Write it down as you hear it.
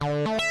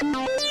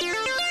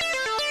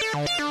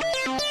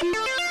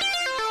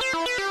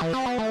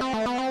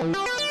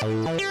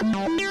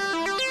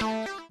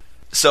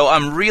So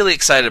I'm really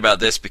excited about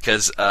this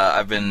because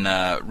I've been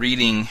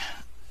reading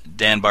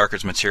Dan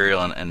Barker's material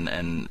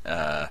and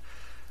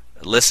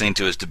listening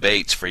to his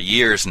debates for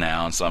years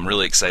now, and so I'm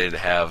really excited to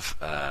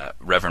have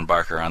Reverend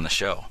Barker on the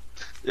show.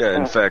 Yeah,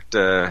 in fact,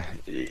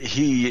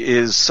 he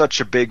is such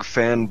a big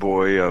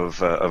fanboy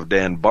of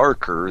Dan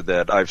Barker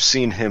that I've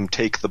seen him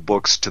take the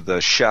books to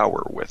the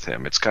shower with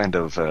him. It's kind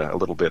of a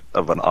little bit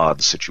of an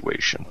odd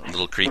situation. A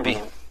little creepy.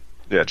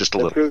 Yeah, just a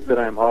little. That proves that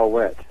I'm all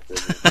wet.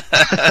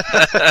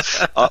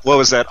 What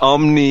was that?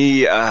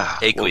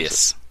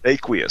 Aqueous.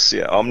 Aqueous,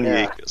 yeah,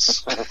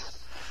 omni-aqueous.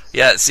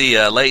 Yeah, see,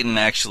 Leighton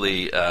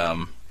actually...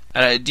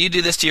 do you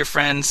do this to your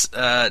friends,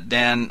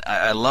 Dan?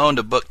 I loaned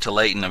a book to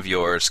Leighton of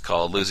yours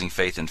called Losing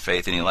Faith in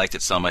Faith, and he liked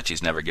it so much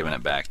he's never given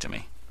it back to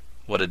me.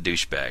 What a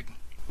douchebag.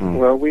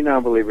 Well, we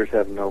non-believers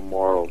have no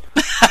morals.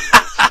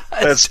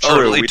 That's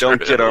totally true. We don't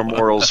true. get our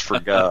morals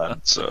for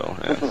God. So,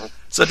 yeah.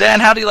 So, Dan,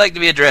 how do you like to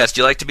be addressed?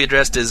 Do you like to be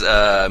addressed as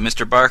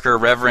Mr. Barker,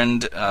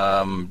 Reverend,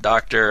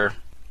 Doctor,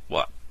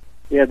 what?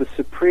 Yeah, the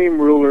supreme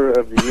ruler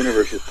of the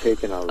universe is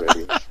taken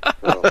already.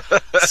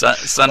 So.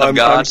 Son of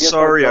God? I'm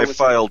sorry I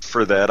filed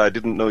for that. I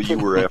didn't know you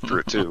were after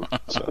it, too.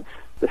 So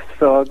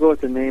I'll go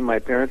with the name my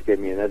parents gave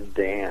me, and that's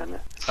Dan.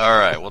 All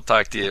right, we'll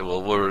talk to you.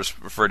 We'll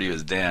refer to you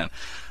as Dan.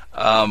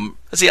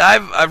 See,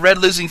 I've read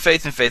Losing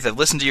Faith in Faith. I've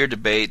listened to your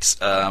debates.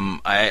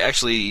 I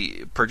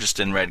actually purchased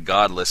and read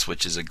Godless,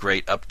 which is a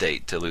great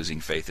update to Losing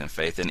Faith in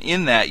Faith. And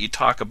in that, you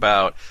talk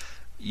about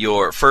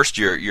your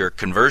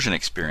conversion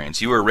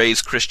experience. You were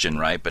raised Christian,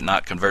 right, but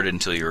not converted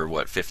until you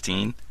were,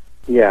 15?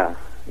 Yeah.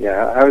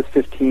 I was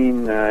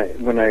 15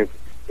 when I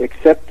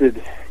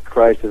accepted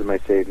Christ as my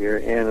Savior,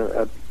 and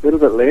a little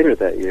bit later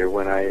that year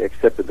when I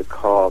accepted the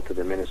call to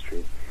the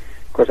ministry.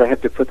 Of course, I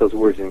have to put those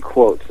words in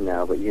quotes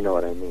now, but you know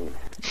what I mean.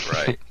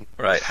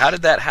 Right. How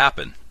did that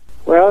happen?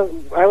 Well,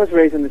 I was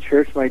raised in the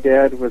church. My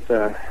dad was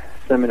a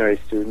seminary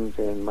student,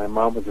 and my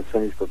mom was a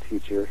Sunday school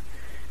teacher.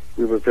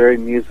 We were very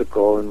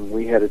musical, and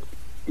we had a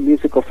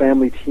musical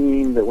family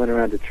team that went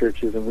around to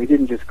churches, and we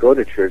didn't just go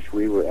to church,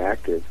 we were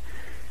active.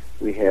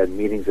 We had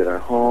meetings at our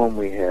home,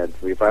 we had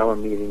revival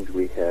meetings,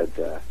 we had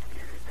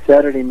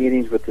Saturday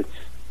meetings with the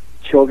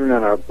children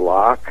on our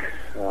block.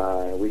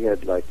 We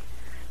had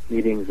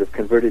meetings of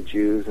converted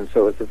Jews, and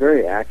so it's a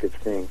very active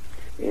thing.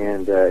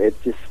 And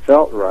it just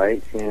felt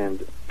right,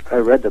 and I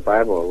read the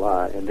Bible a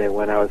lot. And then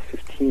when I was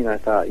 15, I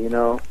thought,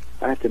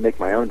 I have to make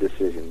my own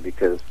decision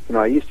because,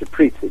 I used to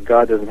preach that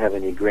God doesn't have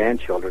any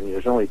grandchildren.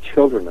 There's only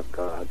children of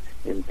God,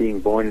 and being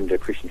born into a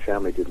Christian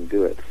family didn't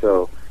do it.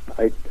 So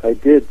I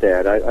did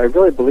that. I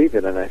really believed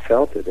it, and I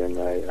felt it, and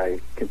I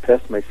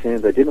confessed my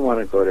sins. I didn't want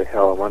to go to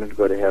hell. I wanted to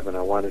go to heaven.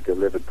 I wanted to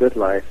live a good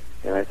life,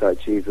 and I thought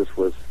Jesus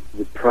was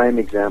the prime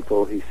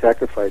example. He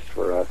sacrificed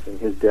for us, and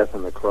his death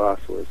on the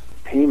cross was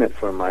payment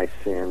for my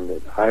sin,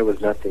 that I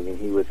was nothing and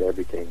he was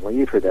everything. Well,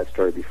 you've heard that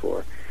story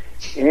before.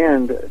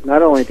 And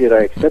not only did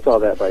I accept all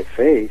that by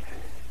faith,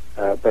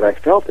 but I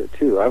felt it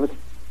too. I was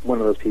one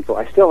of those people,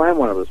 I still am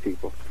one of those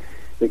people,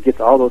 that gets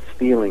all those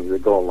feelings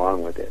that go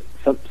along with it.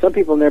 Some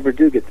people never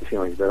do get the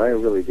feelings, but I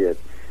really did.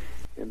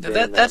 And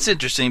then, that's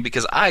interesting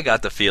because I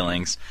got the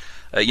feelings.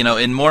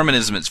 In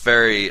Mormonism, it's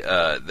very,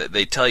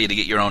 they tell you to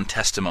get your own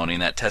testimony,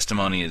 and that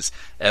testimony is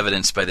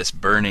evidenced by this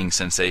burning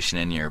sensation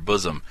in your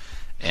bosom.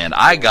 And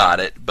I got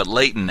it, but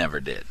Leighton never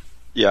did.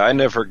 Yeah, I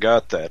never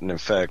got that. And in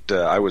fact,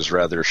 I was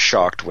rather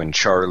shocked when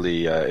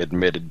Charlie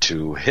admitted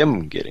to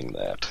him getting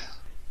that.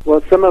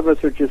 Well, some of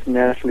us are just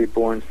naturally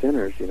born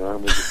sinners,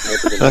 and we just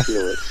never going to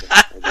feel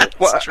it.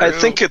 Well, I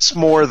think it's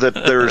more that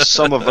there's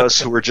some of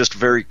us who are just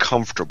very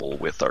comfortable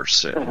with our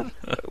sin.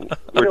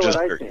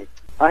 I think?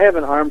 I have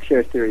an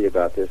armchair theory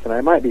about this, and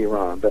I might be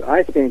wrong, but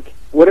I think,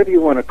 whatever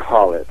you want to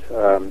call it,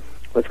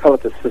 let's call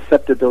it the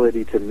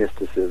susceptibility to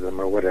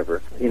mysticism or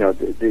whatever,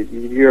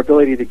 your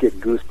ability to get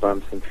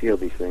goosebumps and feel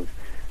these things.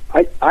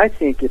 I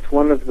think it's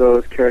one of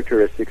those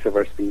characteristics of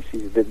our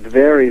species that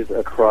varies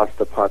across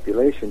the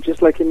population,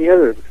 just like any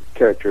other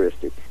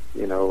characteristic,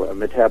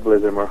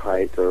 metabolism or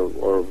height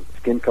or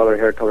skin color,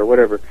 hair color,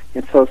 whatever.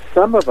 And so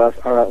some of us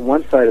are at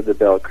one side of the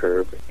bell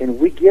curve, and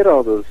we get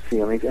all those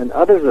feelings, and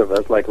others of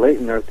us, like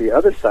Leighton, are at the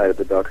other side of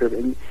the bell curve,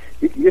 and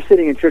you're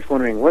sitting in church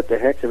wondering, what the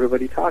heck's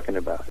everybody talking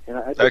about? And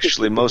I think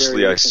actually,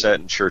 mostly I sat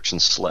in church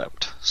and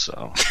slept,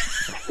 so...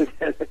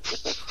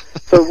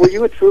 So were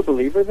you a true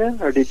believer then,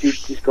 or did you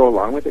just go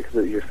along with it because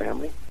of your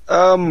family?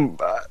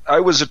 I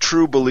was a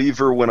true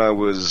believer when I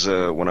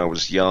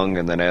was young,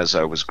 and then as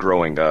I was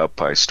growing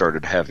up, I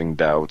started having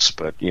doubts.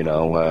 But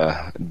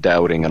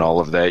doubting and all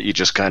of that, you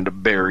just kind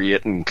of bury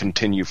it and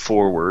continue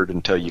forward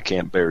until you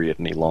can't bury it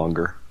any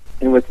longer.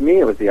 And with me,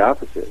 it was the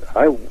opposite.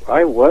 I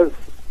was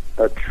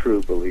a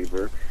true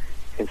believer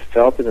and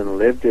felt it and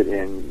lived it.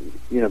 And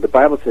the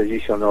Bible says, "You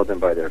shall know them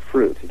by their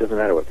fruits." It doesn't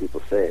matter what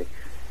people say.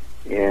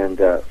 And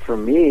for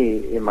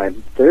me, in my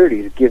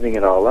 30s, giving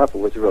it all up, it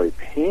was really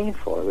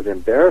painful. It was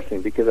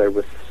embarrassing because I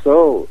was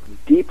so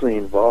deeply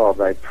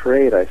involved. I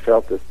prayed. I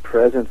felt this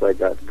presence. I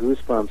got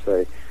goosebumps.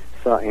 I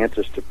saw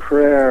answers to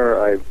prayer.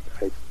 I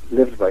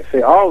lived by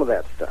faith. All of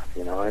that stuff,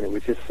 and it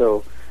was just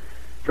so,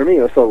 for me,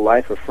 it was so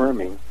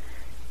life-affirming.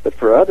 But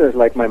for others,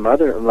 like my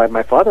mother, like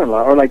my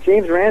father-in-law, or like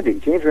James Randi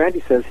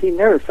says he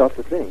never felt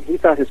a thing. He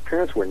thought his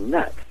parents were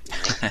nuts.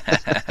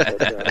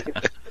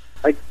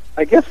 But,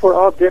 I guess we're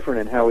all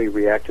different in how we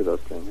react to those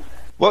things.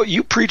 Well,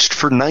 you preached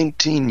for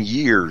 19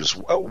 years.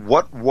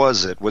 What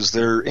was it? Was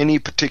there any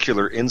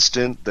particular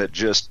instant that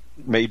just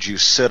made you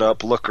sit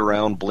up, look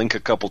around, blink a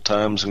couple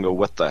times, and go,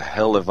 what the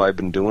hell have I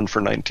been doing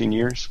for 19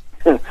 years?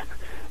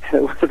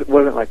 It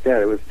wasn't like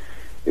that.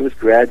 It was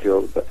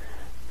gradual.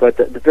 But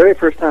the very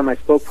first time I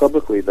spoke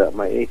publicly about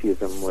my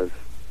atheism was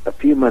a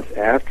few months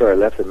after I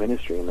left the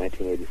ministry in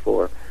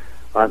 1984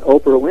 on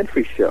Oprah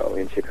Winfrey's show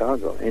in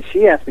Chicago. And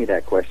she asked me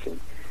that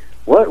question.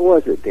 What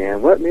was it,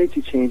 Dan? What made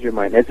you change your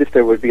mind? As if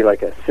there would be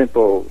like a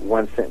simple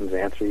one-sentence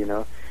answer, you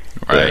know?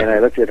 Right. And I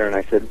looked at her and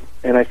I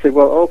said,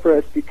 well, Oprah,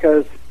 it's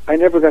because I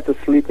never got to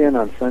sleep in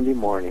on Sunday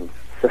mornings.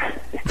 So,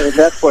 and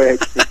that's why I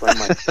speak my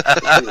mind.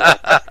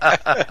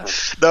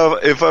 Now,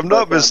 if I'm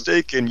not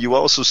mistaken, you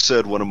also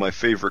said one of my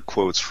favorite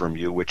quotes from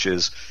you, which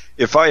is,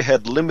 if I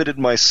had limited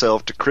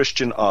myself to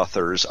Christian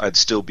authors, I'd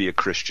still be a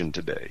Christian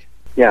today.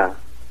 Yeah.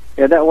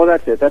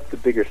 That's it. That's the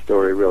bigger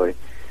story, really.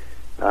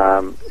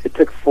 It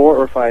took 4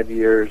 or 5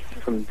 years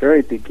from the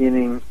very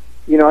beginning.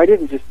 You know, you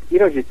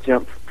don't just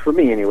jump, for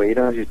me anyway, you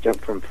don't just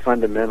jump from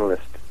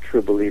fundamentalist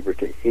true believer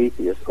to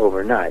atheist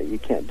overnight. You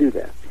can't do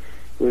that.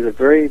 It was a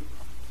very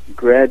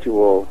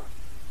gradual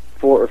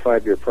 4 or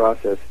 5 year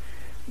process,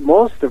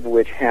 most of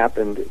which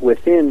happened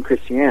within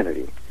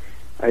Christianity.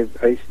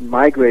 I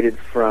migrated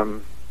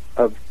from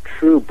a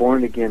true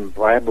born-again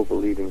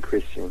Bible-believing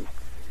Christian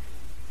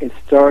and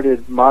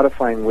started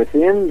modifying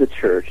within the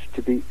church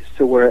to be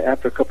so where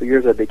after a couple of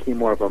years I became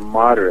more of a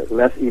moderate,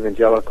 less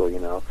evangelical, you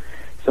know.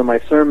 So my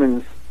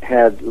sermons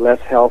had less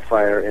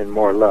hellfire and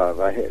more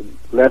love. I had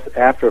less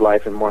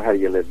afterlife and more how do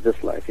you live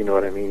this life, you know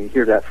what I mean? You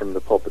hear that from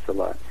the pulpits a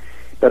lot.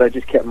 But I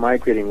just kept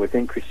migrating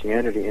within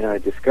Christianity, and I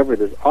discovered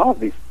there's all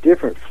these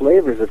different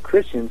flavors of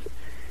Christians.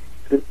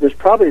 There's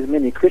probably as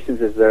many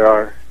Christians as there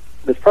are,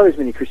 there's probably as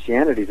many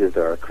Christianities as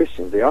there are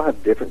Christians. They all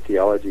have different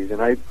theologies,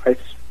 and I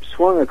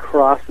swung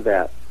across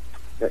that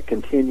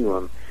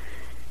continuum,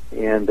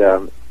 and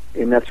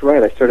that's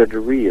right. I started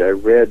to read. I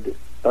read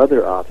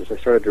other authors. I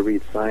started to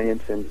read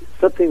science, and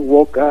something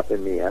woke up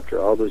in me after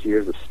all those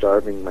years of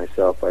starving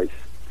myself by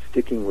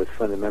sticking with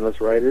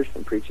fundamentalist writers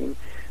and preaching,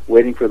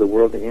 waiting for the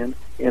world to end,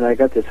 and I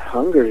got this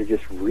hunger to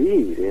just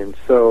read, and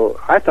so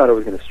I thought it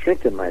was going to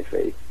strengthen my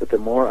faith, but the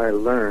more I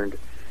learned,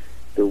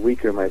 the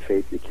weaker my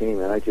faith became,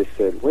 and I just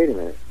said, wait a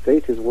minute,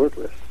 faith is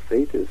worthless.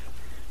 Faith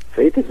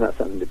is not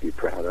something to be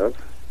proud of.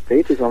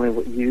 Faith is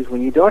only used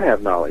when you don't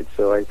have knowledge,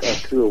 so I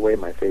threw away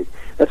my faith.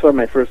 That's why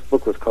my first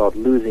book was called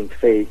Losing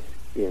Faith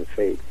in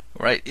Faith.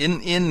 Right.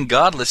 In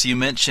Godless, you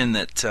mentioned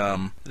that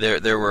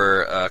there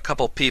were a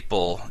couple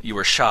people you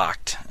were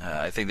shocked.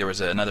 I think there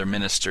was another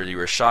minister. You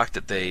were shocked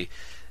that they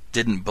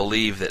didn't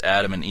believe that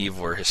Adam and Eve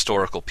were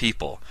historical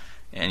people,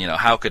 and you know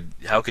how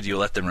could you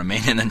let them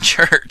remain in the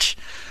church?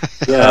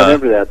 Yeah, I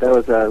remember that. That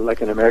was like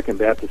an American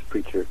Baptist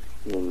preacher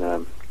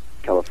in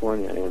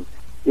California, and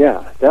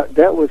yeah,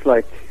 that was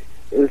like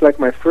it was like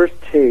my first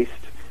taste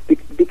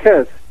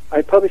because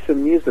I published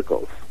some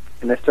musicals,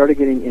 and I started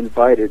getting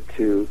invited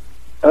to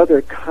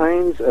other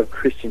kinds of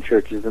Christian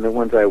churches than the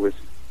ones I was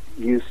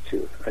used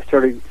to. I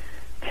started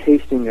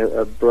tasting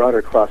a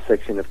broader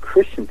cross-section of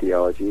Christian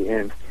theology,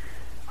 and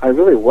I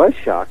really was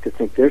shocked to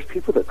think there's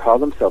people that call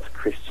themselves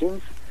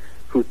Christians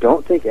who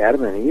don't think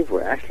Adam and Eve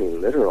were actually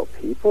literal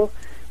people.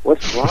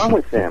 What's wrong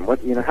with them?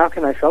 How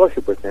can I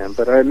fellowship with them?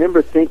 But I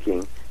remember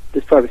thinking,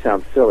 this probably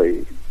sounds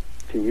silly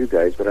to you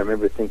guys, but I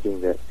remember thinking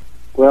that,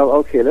 well,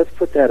 okay, let's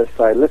put that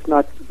aside. Let's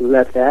not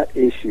let that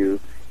issue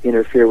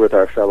interfere with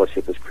our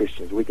fellowship as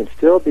Christians. We can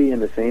still be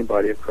in the same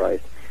body of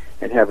Christ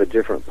and have a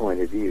different point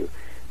of view.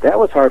 That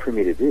was hard for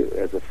me to do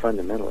as a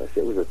fundamentalist.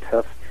 It was a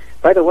tough...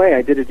 By the way,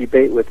 I did a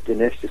debate with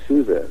Dinesh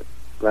D'Souza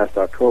last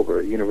October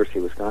at University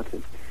of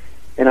Wisconsin,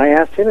 and I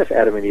asked him if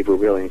Adam and Eve were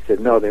real, and he said,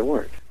 no, they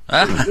weren't.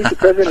 He's the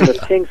president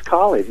of King's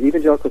College,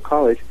 Evangelical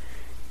College,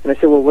 and I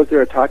said, well, was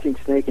there a talking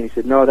snake? And he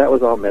said, no, that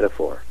was all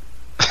metaphor.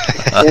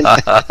 and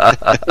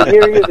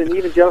here he is, an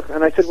evangelical,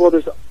 and I said, well,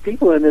 there's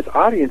people in this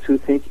audience who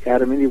think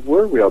Adam and Eve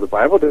were real. The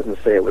Bible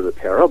doesn't say it was a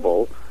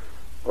parable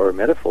or a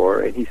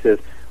metaphor. And he says,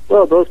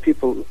 well, those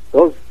people,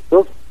 those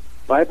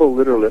Bible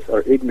literalists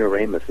are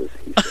ignoramuses,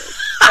 he said.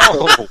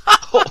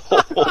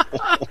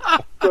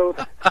 So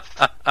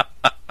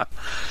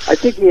I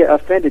think he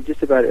offended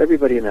just about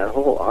everybody in that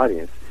whole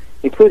audience,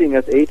 including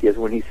us atheists,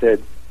 when he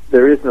said,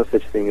 there is no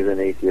such thing as an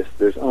atheist.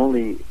 There's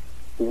only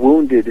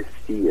wounded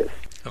theists.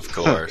 Of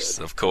course.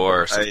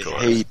 I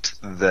hate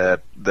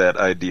that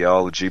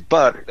ideology,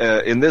 but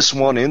in this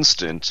one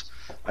instant,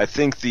 I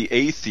think the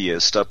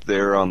atheist up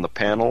there on the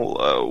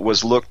panel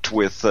was looked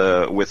with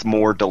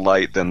more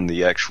delight than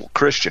the actual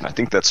Christian. I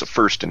think that's a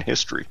first in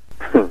history.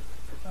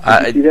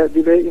 Did you see that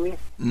debate, you mean?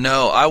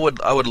 No, I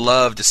would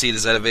love to see it.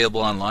 Is that available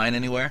online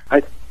anywhere?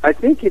 I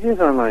think it is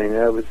online.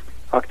 It was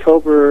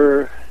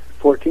October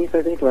 14th,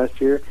 I think,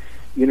 last year.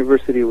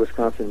 University of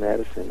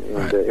Wisconsin-Madison, and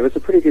right. It was a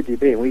pretty good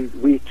debate.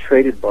 We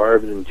traded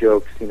barbs and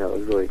jokes. You know, it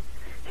was really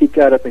he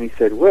got up and he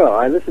said, "Well,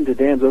 I listened to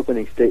Dan's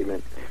opening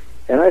statement,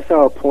 and I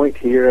saw a point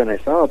here and I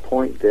saw a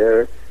point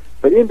there,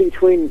 but in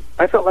between,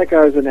 I felt like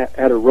I was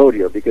at a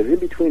rodeo, because in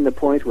between the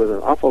points was an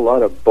awful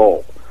lot of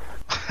bull."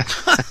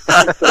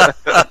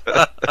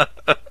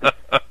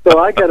 So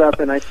I got up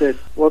and I said,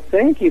 "Well,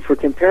 thank you for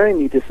comparing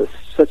me to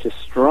such a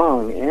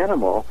strong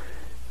animal.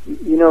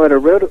 You know, at a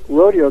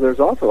rodeo, there's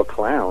also a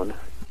clown."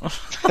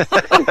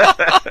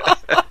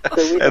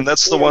 And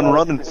that's the one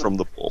running from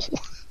the bull.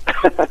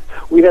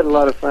 We had a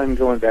lot of fun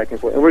going back and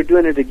forth. And we're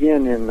doing it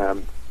again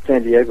in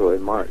San Diego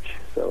in March,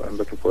 so I'm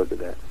looking forward to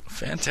that.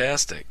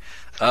 Fantastic.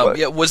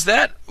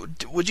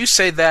 Would you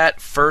say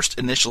that first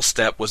initial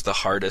step was the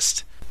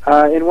hardest?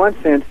 In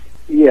one sense,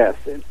 yes.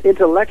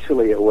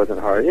 Intellectually, it wasn't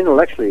hard.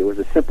 Intellectually, it was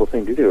a simple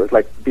thing to do. It was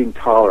like being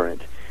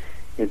tolerant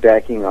and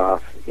backing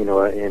off,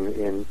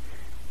 in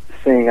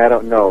saying, "I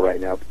don't know right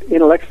now."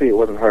 Intellectually, it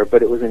wasn't hard,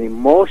 but it was an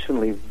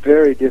emotionally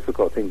very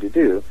difficult thing to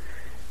do,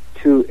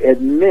 to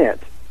admit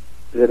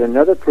that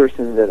another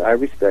person that I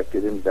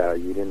respected and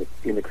valued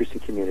in the Christian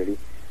community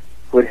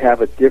would have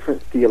a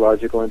different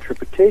theological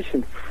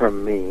interpretation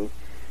from me.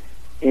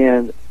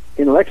 And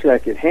intellectually I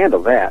could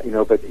handle that,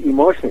 but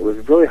emotionally it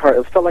was really hard.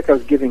 It felt like I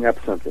was giving up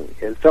something.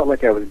 It felt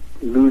like I was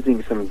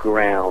losing some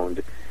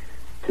ground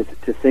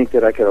to think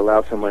that I could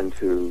allow someone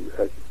to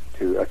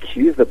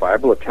accuse the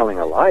Bible of telling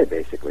a lie,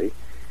 basically,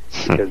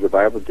 because the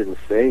Bible didn't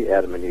say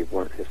Adam and Eve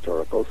weren't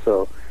historical.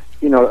 So,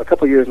 a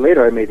couple of years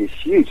later I made these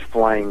huge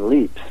flying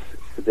leaps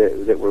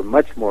that were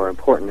much more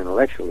important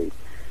intellectually.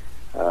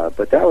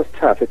 But that was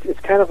tough. It's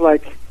kind of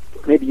like,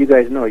 maybe you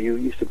guys know, you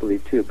used to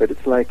believe too, but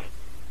it's like,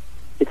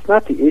 it's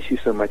not the issue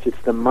so much,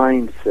 it's the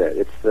mindset.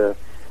 It's the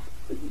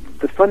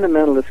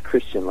fundamentalist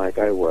Christian, like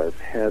I was,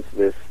 has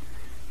this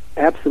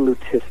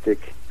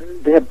absolutistic,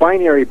 they have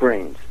binary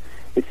brains.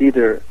 It's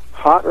either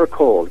hot or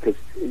cold, because,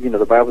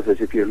 the Bible says,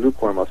 if you're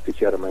lukewarm, I'll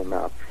spit you out of my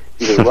mouth.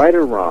 Either right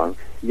or wrong,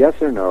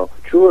 yes or no,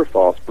 true or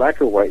false,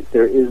 black or white.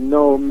 There is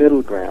no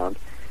middle ground.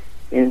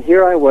 And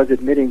here I was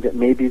admitting that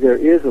maybe there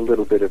is a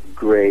little bit of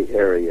gray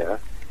area,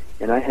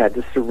 and I had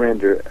to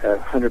surrender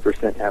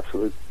 100%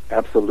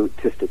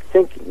 absolutistic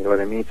thinking, you know what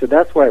I mean? So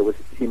that's why it was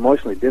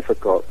emotionally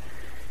difficult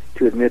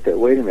to admit that,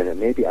 wait a minute,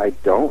 maybe I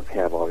don't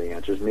have all the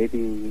answers,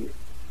 maybe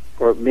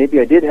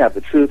I did have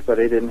the truth, but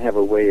I didn't have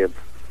a way of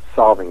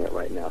solving it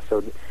right now.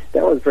 So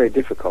that was very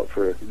difficult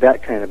for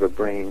that kind of a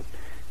brain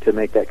to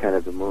make that kind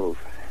of a move.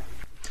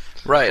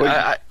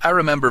 Right. I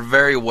remember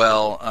very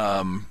well,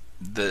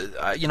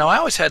 I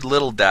always had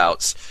little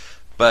doubts,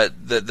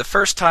 but the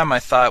first time I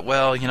thought,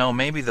 well,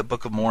 maybe the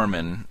Book of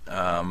Mormon,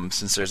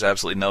 since there's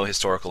absolutely no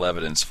historical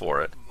evidence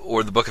for it,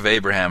 or the Book of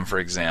Abraham, for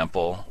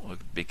example,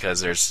 because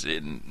there's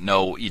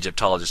no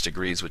Egyptologist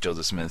agrees with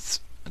Joseph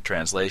Smith's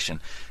translation.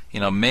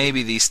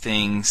 Maybe these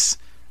things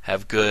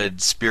have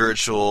good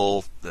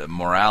spiritual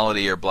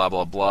morality or blah,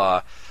 blah,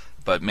 blah,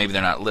 but maybe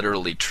they're not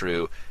literally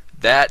true.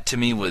 That, to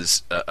me,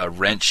 was a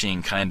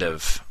wrenching kind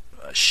of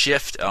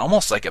shift,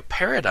 almost like a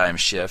paradigm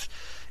shift.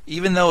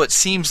 Even though it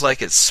seems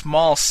like it's a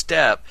small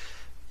step,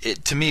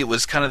 to me it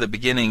was kind of the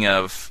beginning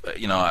of,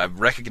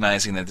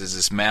 recognizing that there's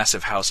this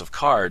massive house of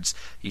cards.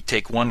 You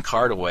take one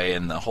card away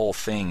and the whole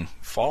thing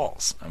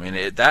falls. I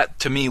mean, that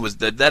to me was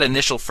that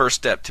initial first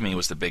step. To me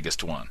was the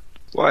biggest one.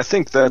 Well, I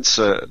think that's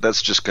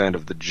just kind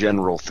of the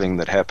general thing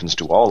that happens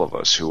to all of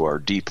us who are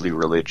deeply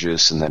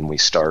religious, and then we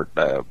start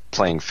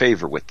playing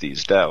favor with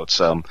these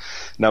doubts.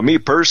 Now, me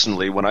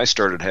personally, when I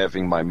started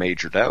having my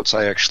major doubts,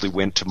 I actually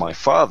went to my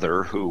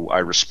father, who I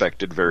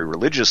respected very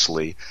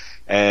religiously,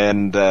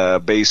 and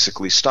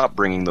basically stopped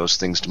bringing those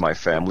things to my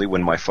family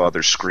when my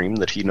father screamed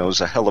that he knows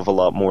a hell of a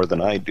lot more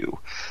than I do.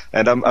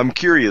 And I'm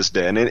curious,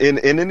 Dan, in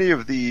any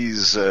of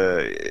these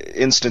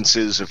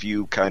instances of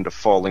you kind of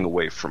falling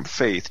away from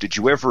faith, did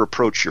you ever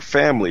approach your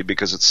family?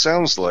 Because it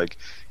sounds like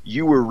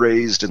you were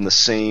raised in the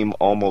same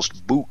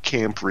almost boot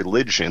camp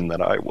religion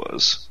that I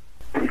was.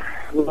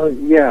 Well,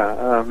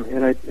 yeah,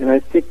 and I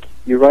think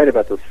you're right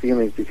about those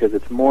feelings, because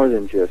it's more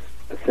than just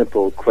a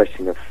simple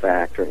question of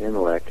fact or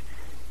intellect.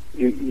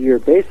 You're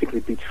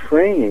basically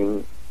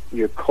betraying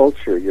your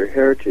culture, your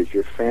heritage,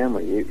 your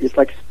family. It's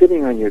like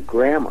spitting on your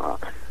grandma,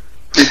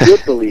 who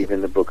did believe in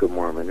the Book of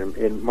Mormon,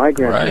 and my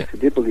grandparents who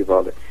did believe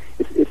all that.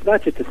 It's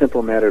not just a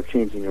simple matter of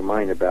changing your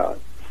mind about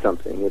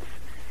something.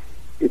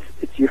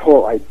 It's your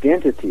whole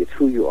identity. It's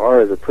who you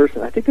are as a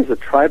person. I think there's a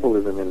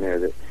tribalism in there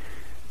that,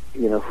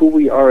 who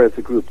we are as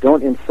a group.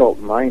 Don't insult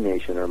my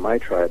nation or my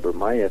tribe or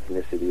my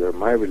ethnicity or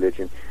my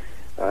religion.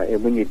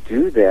 And when you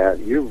do that,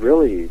 you're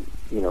really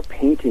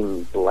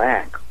painting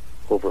black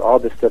over all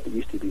this stuff that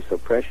used to be so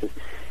precious.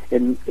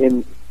 And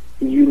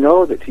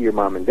that to your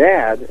mom and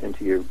dad and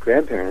to your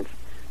grandparents,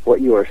 what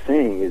you are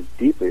saying is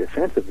deeply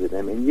offensive to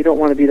them, and you don't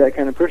want to be that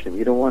kind of person.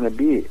 You don't want to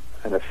be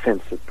an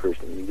offensive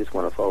person. You just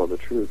want to follow the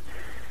truth.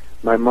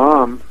 My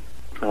mom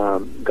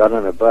got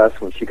on a bus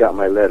when she got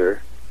my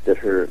letter that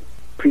her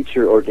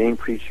ordained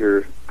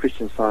preacher,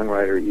 Christian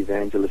songwriter,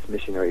 evangelist,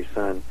 missionary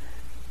son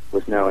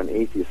was now an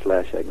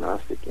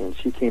atheist/agnostic, and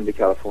she came to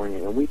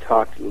California, and we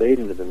talked late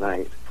into the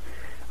night.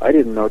 I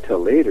didn't know till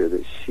later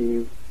that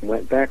she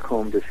went back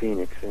home to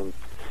Phoenix and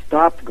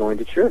stopped going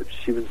to church.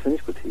 She was a Sunday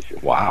school teacher.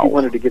 Wow. She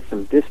wanted to get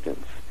some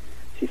distance.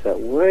 She thought,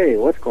 wait,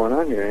 what's going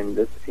on here?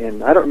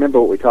 And I don't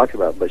remember what we talked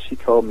about, but she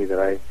told me that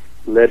I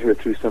led her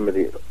through some of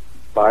the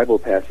Bible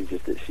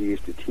passages that she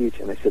used to teach.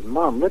 And I said,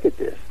 Mom, look at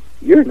this.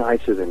 You're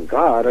nicer than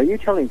God. Are you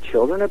telling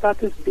children about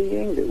this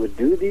being that would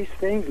do these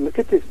things? Look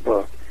at this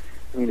book.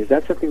 I mean, is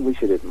that something we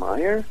should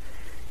admire?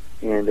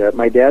 And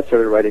my dad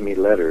started writing me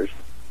letters,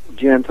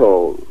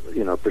 gentle,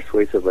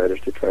 persuasive letters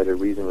to try to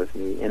reason with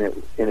me,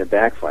 and it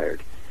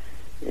backfired.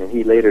 And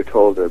he later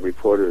told a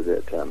reporter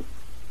that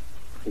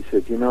he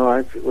said,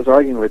 I was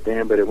arguing with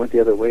Dan, but it went the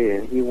other way,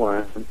 and he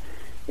won.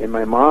 And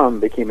my mom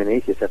became an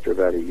atheist after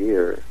about a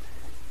year,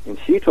 and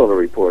she told a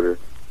reporter,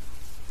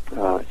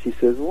 she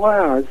says,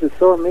 wow, this is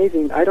so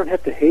amazing. I don't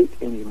have to hate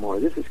anymore.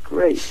 This is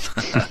great.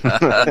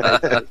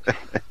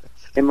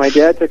 And my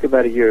dad took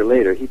about a year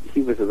later.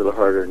 He was a little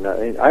harder.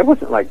 I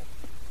wasn't like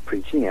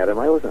preaching at him.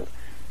 I wasn't,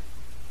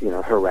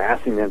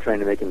 harassing them, trying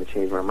to make them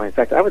change their mind. In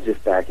fact, I was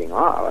just backing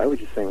off. I was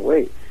just saying,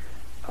 wait,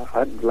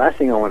 the last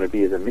thing I want to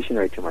be is a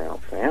missionary to my own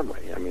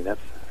family. I mean,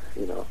 that's,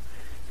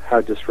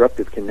 how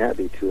disruptive can that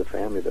be to a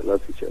family that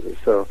loves each other?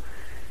 So,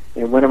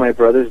 and one of my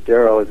brothers,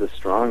 Daryl, is a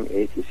strong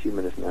atheist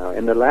humanist now.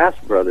 And the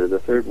last brother, the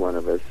third one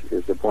of us,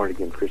 is a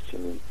born-again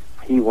Christian. And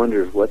he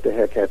wonders what the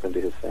heck happened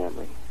to his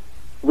family.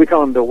 We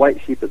call him the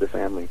white sheep of the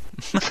family.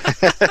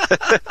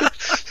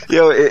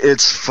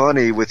 It's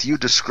funny, with you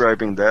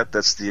describing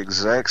that's the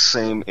exact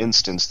same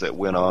instance that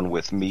went on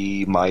with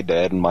me, my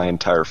dad, and my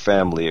entire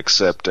family,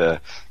 except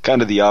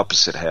kind of the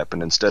opposite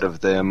happened. Instead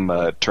of them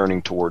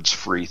turning towards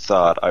free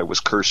thought, I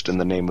was cursed in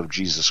the name of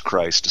Jesus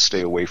Christ to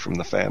stay away from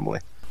the family.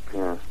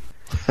 Yeah.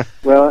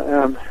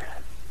 Well,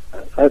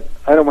 I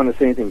don't want to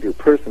say anything too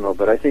personal,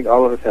 but I think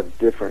all of us have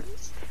different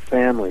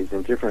families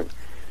and different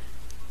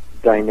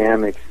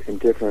dynamics and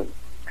different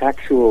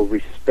actual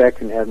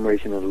respect and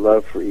admiration and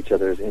love for each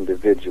other as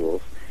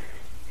individuals.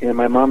 In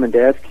my mom and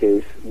dad's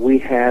case, we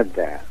had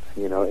that,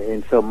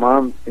 and so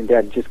mom and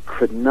dad just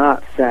could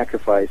not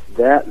sacrifice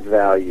that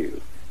value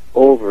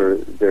over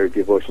their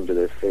devotion to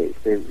their faith.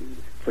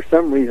 For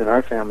some reason,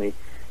 our family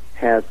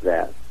has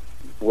that,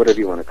 whatever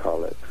you want to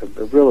call it,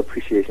 a real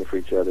appreciation for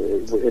each other.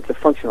 It's a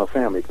functional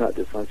family. It's not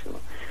dysfunctional.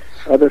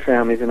 Other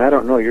families, and I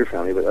don't know your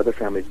family, but other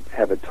families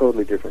have a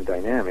totally different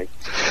dynamic,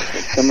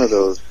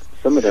 and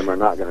some of them are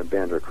not going to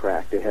bend or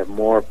crack. They have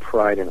more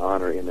pride and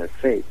honor in their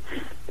faith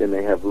than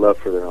they have love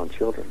for their own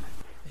children.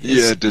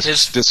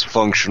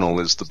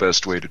 Dysfunctional is the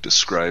best way to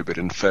describe it.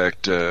 In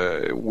fact,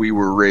 we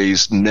were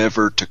raised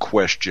never to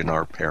question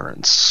our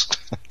parents.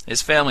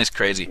 His family's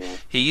crazy.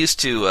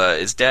 Yeah.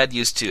 His dad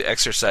used to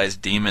exorcise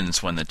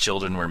demons when the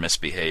children were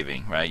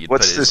misbehaving, right?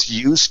 What's this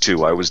used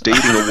to? I was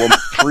dating a woman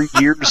 3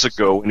 years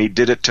ago, and he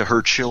did it to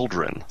her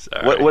children.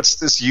 What's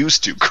this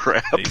used to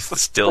crap? He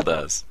still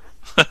does.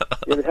 Yeah,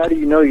 but how do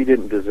you know you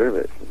didn't deserve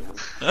it?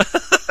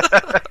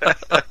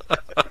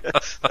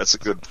 That's a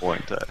good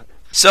point.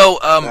 So,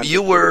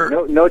 you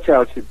were no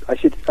child should. I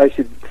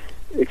should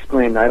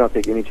explain. I don't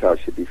think any child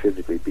should be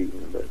physically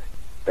beaten. But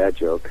bad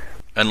joke.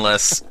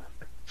 Unless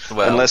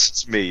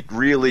it's me.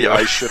 Really, yeah.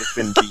 I should have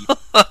been beaten.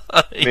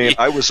 I mean,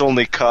 I was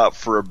only caught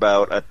for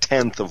about a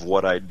tenth of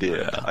what I did.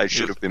 Yeah. I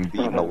should have been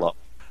beaten a lot.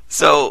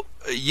 So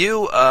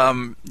you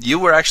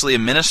were actually a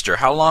minister.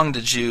 How long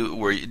did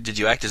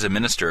you act as a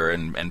minister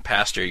and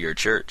pastor your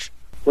church?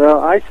 Well,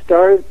 I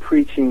started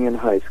preaching in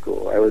high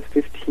school. I was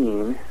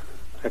 15.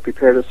 I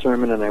prepared a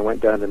sermon and I went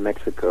down to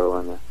Mexico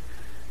on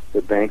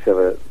the banks of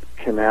a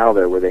canal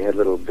there where they had a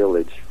little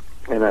village,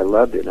 and I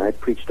loved it. And I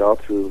preached all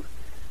through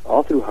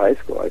high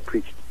school. I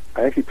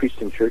actually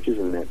preached in churches,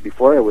 and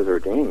before I was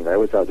ordained, I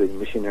was out doing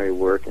missionary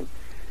work. And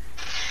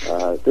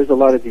there's a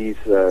lot of these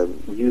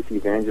youth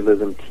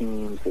evangelism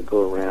teams that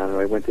go around. And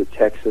I went to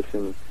Texas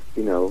and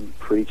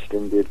preached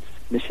and did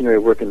missionary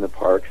work in the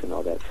parks and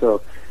all that.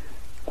 So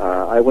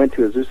I went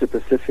to Azusa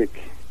Pacific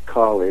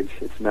College.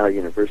 It's now a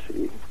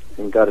university,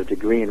 and got a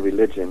degree in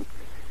religion,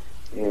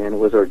 and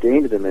was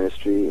ordained to the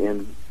ministry.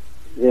 And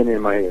then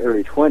in my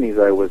early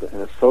 20s, I was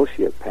an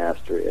associate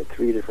pastor at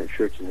 3 different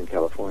churches in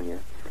California,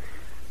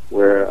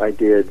 where I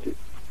did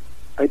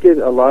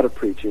a lot of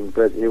preaching,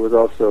 but it was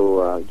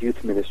also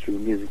youth ministry,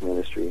 music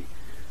ministry,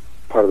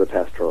 part of the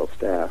pastoral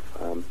staff.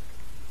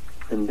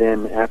 And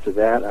then after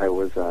that,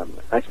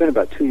 I spent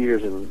about 2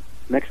 years in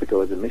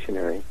Mexico as a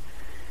missionary.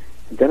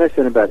 And then I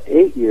spent about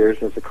 8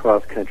 years as a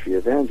cross-country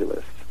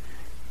evangelist,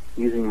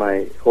 using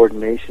my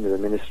ordination of the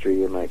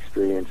ministry and my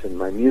experience and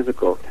my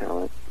musical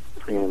talent.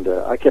 And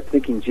I kept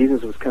thinking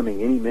Jesus was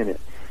coming any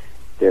minute,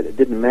 that it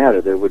didn't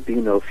matter. There would be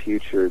no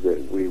future,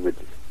 that we would,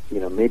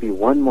 maybe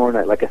one more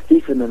night, like a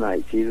thief in the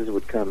night, Jesus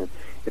would come. And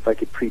if I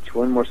could preach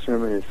one more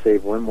sermon and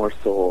save one more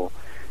soul.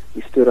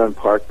 We stood on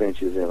park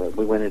benches, and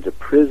we went into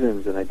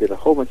prisons, and I did a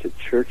whole bunch of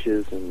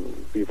churches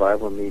and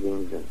revival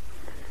meetings and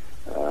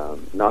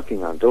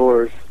knocking on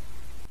doors.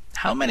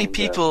 How many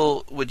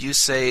people would you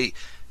say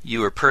you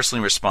were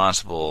personally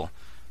responsible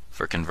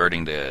for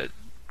converting to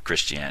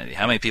Christianity?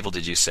 How many people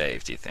did you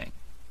save, do you think?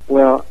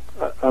 Well,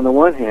 on the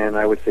one hand,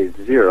 I would say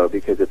 0,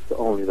 because it's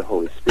only the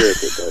Holy Spirit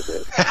that does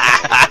it.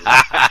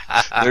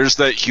 There's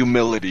that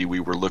humility we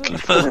were looking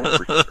for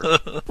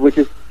sure.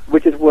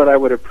 Which is what I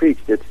would have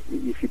preached. It's,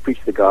 if you preach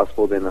the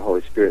gospel, then the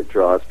Holy Spirit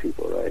draws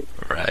people, right?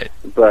 Right.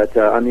 But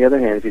on the other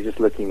hand, if you're just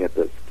looking at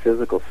the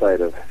physical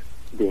side of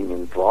being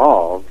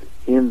involved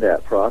in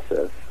that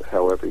process,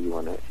 however you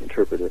want to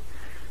interpret it,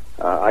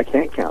 I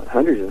can't count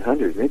hundreds and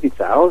hundreds, maybe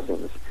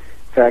thousands.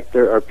 In fact,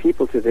 there are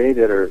people today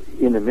that are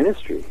in the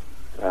ministry,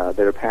 that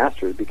are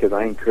pastors, because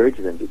I encourage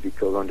them to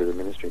go under the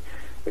ministry.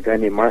 A guy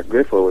named Mark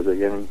Griffo was a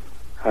young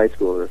high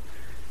schooler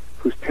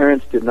whose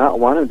parents did not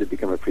want him to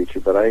become a preacher,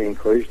 but I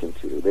encouraged him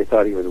to. They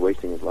thought he was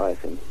wasting his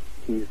life, and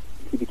he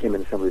became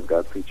an Assembly of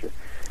God preacher.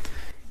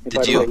 And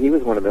by the way, he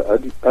was one of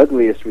the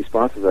ugliest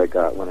responses I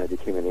got when I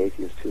became an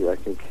atheist, too. I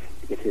think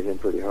it hit him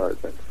pretty hard.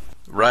 But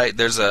right,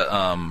 there's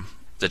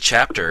the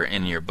chapter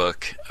in your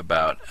book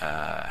about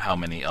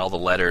all the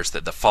letters,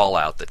 the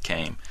fallout that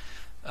came.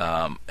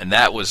 And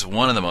that was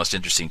one of the most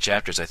interesting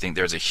chapters. I think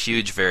there's a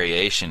huge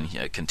variation,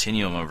 a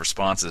continuum of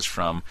responses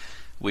from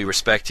 "we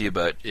respect you,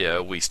 but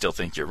we still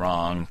think you're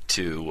wrong"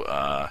 to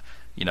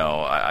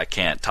I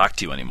can't talk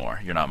to you anymore.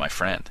 You're not my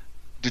friend.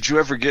 Did you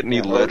ever get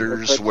any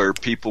letters where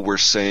people were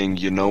saying,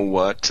 you know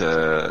what,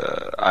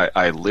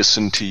 I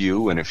listened to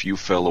you, and if you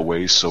fell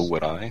away, so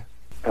would I?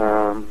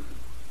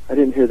 I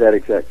didn't hear that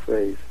exact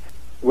phrase.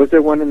 Was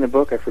there one in the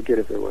book? I forget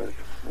if there was.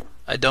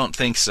 I don't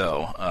think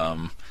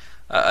so.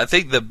 I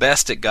think the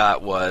best it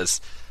got was,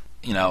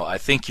 I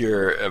think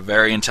you're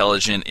very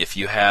intelligent. If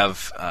you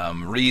have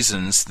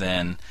reasons,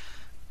 then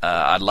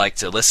I'd like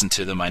to listen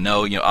to them. I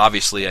know,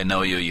 obviously I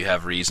know you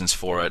have reasons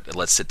for it.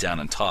 Let's sit down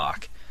and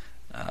talk.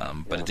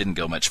 But it didn't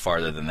go much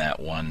farther than that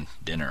one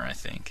dinner, I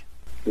think.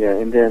 Yeah,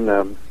 and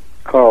then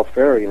Carl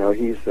Farrer, he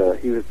was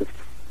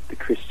the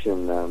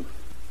Christian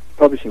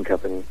publishing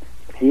company.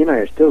 He and I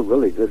are still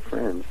really good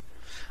friends.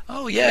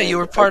 Oh, yeah, you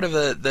were part of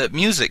the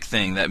music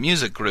thing, that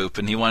music group,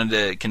 and he wanted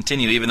to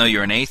continue, even though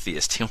you're an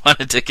atheist, he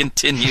wanted to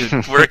continue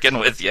working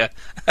with you.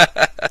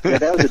 Yeah,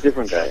 that was a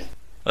different guy.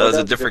 That was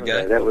a different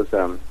guy?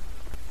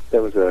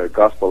 That was a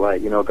Gospel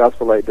Light.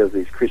 Gospel Light does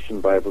these Christian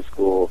Bible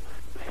school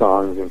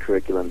songs and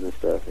curriculums and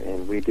stuff,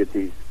 and we did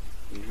these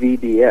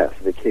VBS,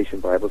 Vacation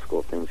Bible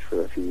School things,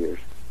 for a few years.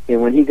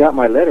 And when he got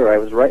my letter, I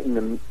was right in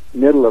the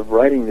middle of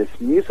writing this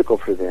musical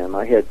for them.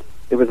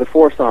 It was a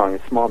 4-song,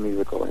 a small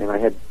musical, and I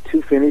had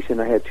 2 finished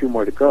and I had 2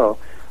 more to go.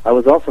 I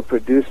was also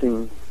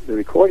producing the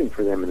recording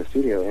for them in the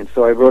studio, and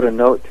so I wrote a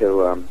note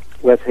to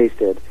Wes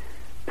Hasted,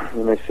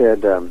 and I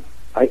said,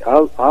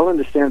 I'll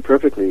understand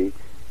perfectly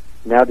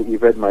now that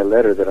you've read my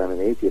letter that I'm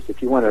an atheist.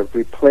 If you want to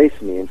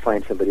replace me and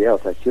find somebody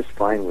else, that's just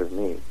fine with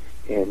me.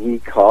 And he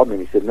called me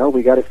and he said, no,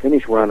 we got to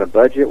finish. We're on a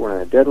budget. We're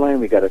on a deadline.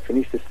 We got to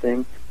finish this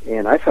thing.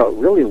 And I felt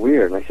really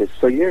weird. And I said,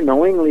 so you're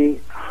knowingly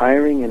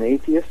hiring an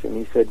atheist? And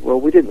he said, well,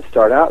 we didn't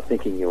start out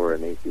thinking you were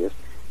an atheist.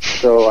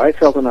 So I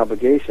felt an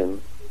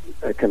obligation,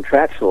 a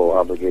contractual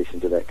obligation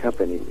to that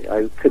company.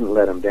 I couldn't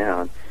let them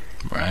down.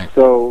 Right.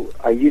 So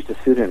I used a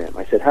pseudonym.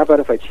 I said, how about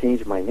if I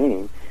change my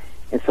name?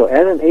 And so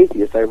as an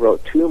atheist, I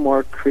wrote 2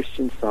 more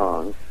Christian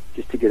songs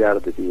just to get out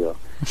of the deal.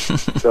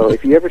 So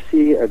if you ever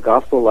see a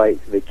Gospel Light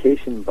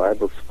Vacation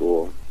Bible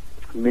School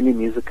mini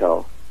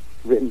musical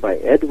written by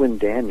Edwin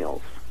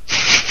Daniels,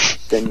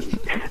 then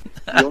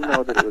you'll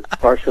know that it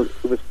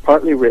was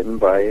partly written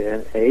by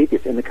an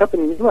atheist, and the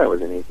company knew I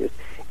was an atheist,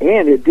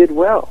 and it did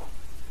well.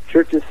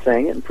 Churches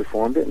sang it and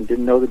performed it and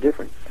didn't know the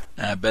difference.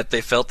 I bet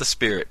they felt the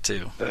spirit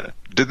too.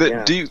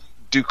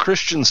 Do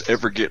Christians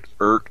ever get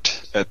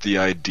irked at the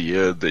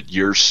idea that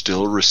you're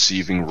still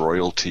receiving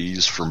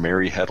royalties for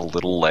Mary Had a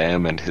Little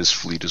Lamb and His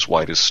Fleet is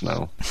White as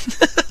Snow?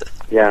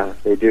 Yeah,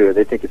 they do.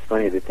 They think it's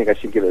funny. They think I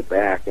should give it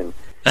back. And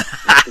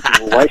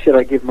thinking, well, why should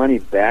I give money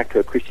back to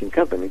a Christian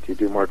company to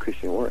do more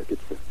Christian work?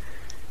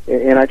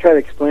 And I try to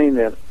explain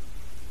that,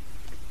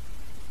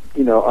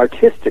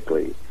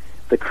 artistically,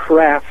 the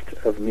craft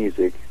of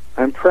music,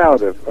 I'm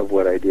proud of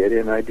what I did,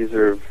 and I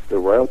deserve the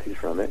royalties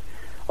from it,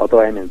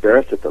 although I'm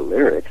embarrassed at the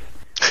lyrics.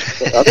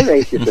 But other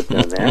atheists have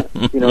done that.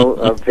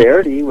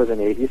 Verdi was an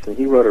atheist, and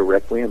he wrote a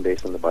requiem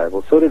based on the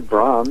Bible. So did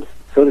Brahms.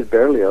 So did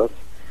Berlioz.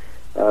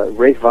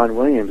 Ralph Vaughan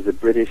Williams, the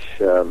British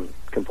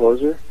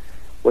composer,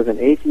 was an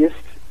atheist,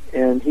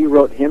 and he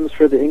wrote hymns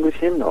for the English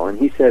hymnal. And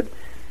he said,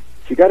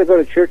 if you got to go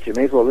to church, you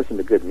may as well listen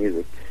to good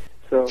music.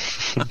 So,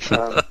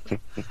 so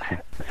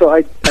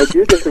I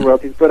do get the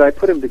royalties, but I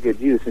put them to good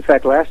use. In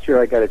fact, last year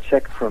I got a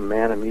check from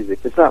Manna Music.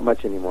 It's not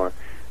much anymore,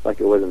 like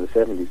it was in the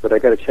 70s, but I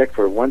got a check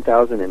for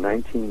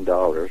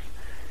 $1,019,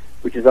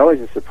 which is always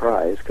a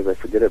surprise because I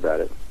forget about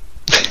it.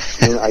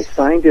 And I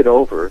signed it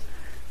over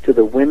to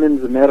the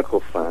Women's Medical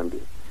Fund,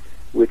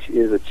 which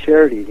is a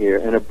charity here,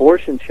 an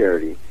abortion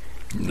charity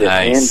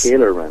that Ann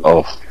Gaylor runs,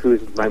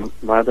 who's my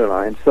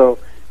mother-in-law. And so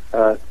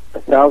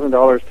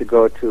 $1,000 to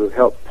go to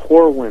help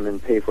poor women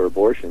pay for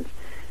abortions.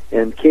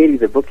 And Katie,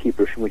 the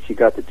bookkeeper, when she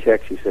got the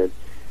check, she said,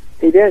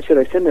 hey, Dad, should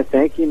I send a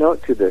thank you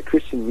note to the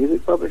Christian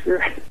music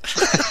publisher?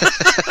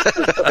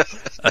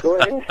 Go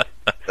ahead.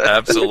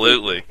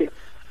 Absolutely.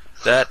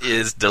 That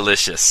is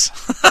delicious.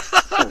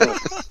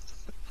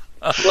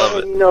 love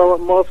it. You know,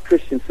 most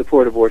Christians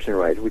support abortion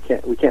rights. We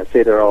can't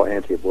say they're all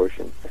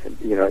anti-abortion. And,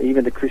 you know,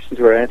 even the Christians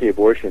who are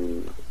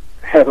anti-abortion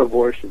have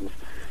abortions.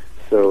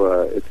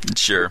 So it's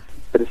sure.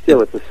 But it's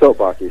a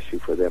soapbox issue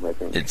for them, I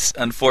think. It's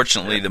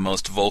unfortunately the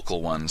most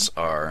vocal ones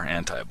are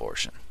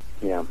anti-abortion.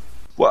 Yeah.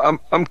 Well,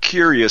 I'm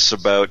curious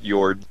about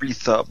your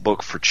rethought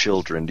book for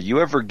children. Do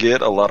you ever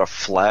get a lot of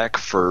flack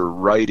for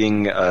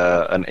writing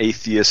an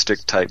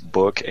atheistic type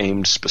book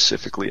aimed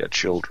specifically at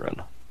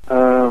children?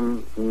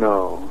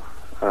 No.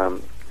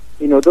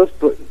 You know,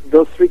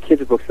 those 3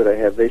 kids books that I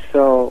have, they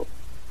sell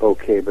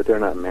okay, but they're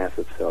not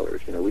massive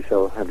sellers. You know, we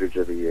sell hundreds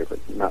every year, but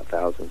not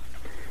thousands.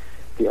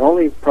 The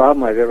only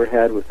problem I've ever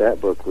had with that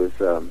book was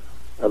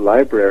a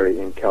library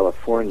in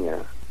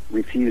California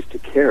refused to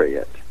carry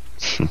it.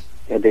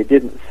 And they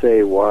didn't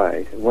say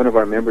why. One of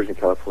our members in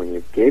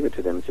California gave it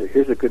to them and said,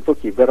 here's a good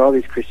book. You've got all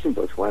these Christian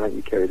books. Why don't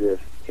you carry this?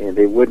 And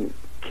they wouldn't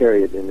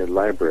carry it in the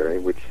library,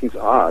 which seems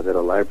odd that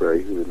a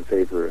library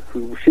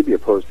who should be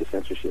opposed to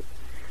censorship.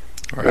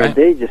 Right. And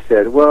they just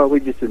said, well, we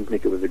just didn't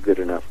think it was a good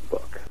enough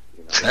book.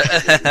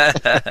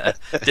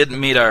 Didn't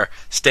meet our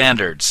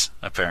standards,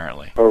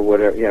 apparently. Or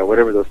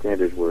whatever those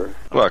standards were.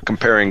 Well,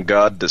 comparing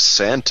God to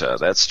Santa,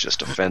 that's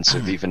just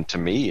offensive even to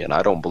me, and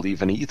I don't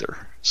believe in either.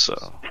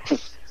 So...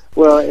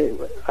 Well,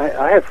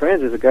 I have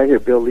friends. There's a guy here,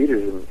 Bill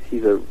Leaders, and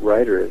he's a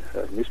writer,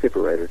 a newspaper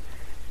writer.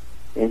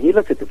 And he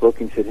looked at the book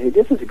and said, hey,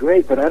 this is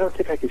great, but I don't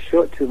think I can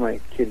show it to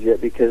my kids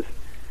yet because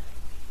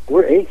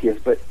we're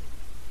atheists, but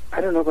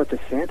I don't know about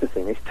the Santa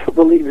thing. They still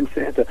believe in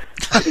Santa.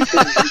 He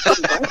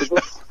couldn't buy the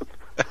book.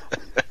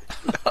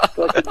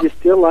 So I said, you're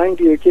still lying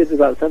to your kids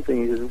about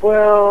something. He says,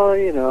 well,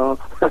 you know.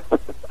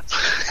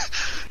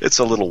 It's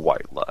a little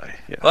white lie.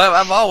 Yeah. Well,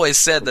 I've always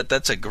said that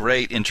that's a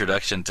great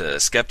introduction to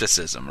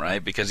skepticism,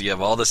 right? Because you have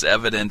all this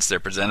evidence,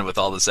 they're presented with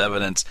all this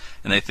evidence,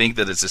 and they think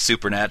that it's a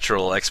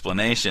supernatural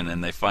explanation,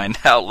 and they find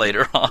out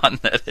later on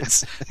that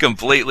it's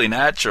completely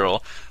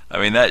natural.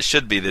 I mean, that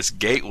should be this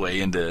gateway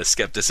into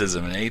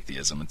skepticism and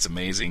atheism. It's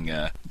amazing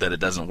that it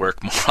doesn't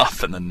work more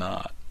often than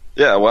not.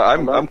 Yeah,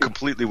 well, I'm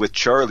completely with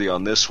Charlie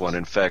on this one.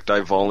 In fact,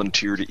 I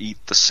volunteer to eat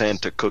the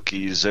Santa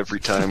cookies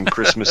every time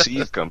Christmas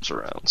Eve comes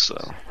around.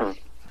 So.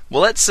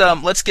 Well,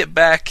 let's get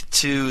back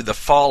to the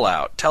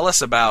fallout. Tell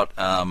us about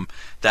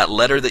that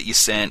letter that you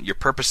sent, your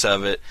purpose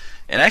of it,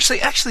 and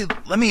actually,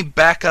 let me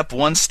back up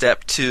one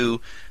step to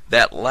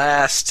that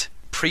last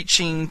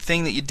preaching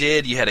thing that you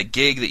did. You had a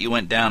gig that you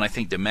went down, I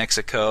think, to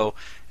Mexico,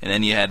 and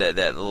then you had that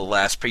little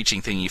last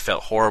preaching thing. You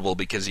felt horrible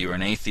because you were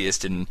an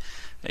atheist and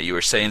you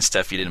were saying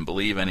stuff you didn't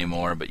believe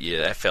anymore, but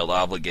I felt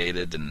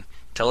obligated. And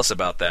tell us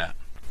about that.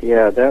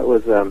 Yeah, that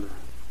was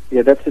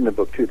that's in the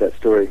book too. That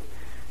story.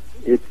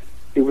 It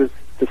was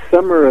the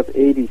summer of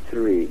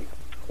 '83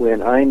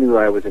 when I knew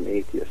I was an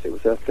atheist. It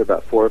was after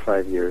about 4 or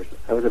 5 years.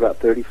 I was about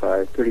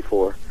 35,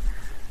 34,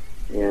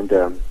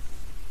 and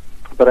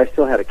but I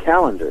still had a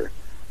calendar.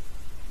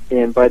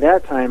 And by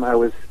that time, I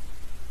was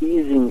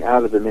easing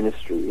out of the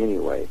ministry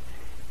anyway.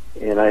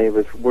 And I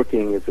was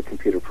working as a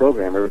computer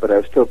programmer, but I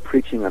was still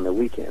preaching on the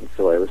weekends,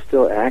 so I was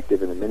still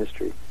active in the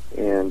ministry.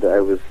 And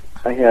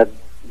I had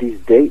these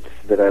dates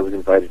that I was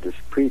invited to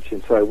preach,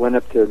 and so I went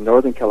up to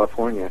Northern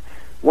California.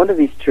 One of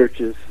these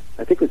churches,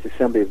 I think it was the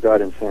Assembly of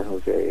God in San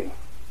Jose.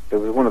 It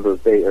was one of those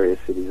Bay Area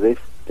cities.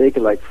 They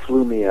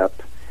flew me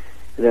up.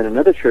 And then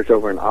another church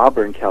over in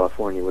Auburn,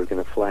 California, was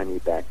going to fly me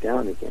back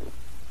down again.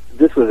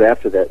 This was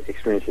after that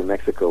experience in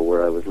Mexico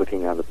where I was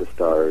looking out at the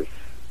stars.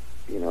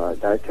 You know,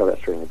 I tell that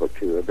story in the book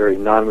too, a very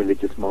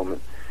non-religious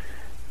moment.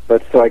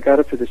 But so I got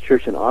up to this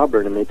church in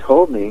Auburn, and they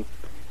told me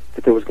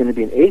that there was going to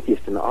be an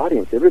atheist in the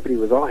audience. Everybody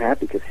was all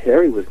happy because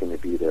Harry was going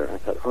to be there. I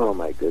thought, oh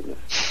my goodness.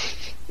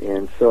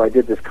 And so I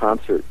did this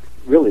concert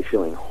really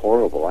feeling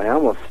horrible. I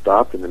almost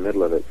stopped in the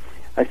middle of it.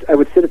 I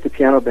would sit at the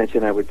piano bench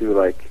and I would do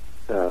like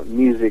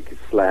music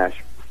 /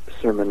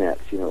 sermonettes.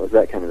 You know, it was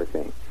that kind of a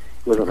thing.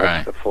 It wasn't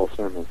like a full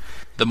sermon.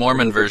 The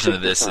Mormon version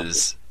of this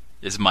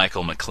is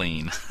Michael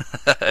McLean.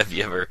 Have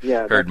you ever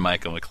heard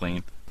Michael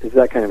McLean? Is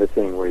that kind of a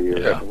thing where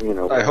you're, you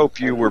know... I hope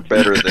you were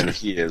better than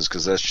he is,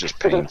 because that's just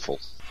painful.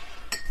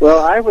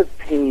 Well, I was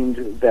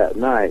pained that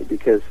night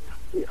because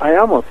I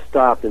almost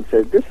stopped and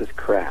said, this is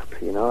crap,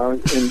 you know,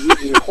 and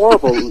using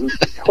horrible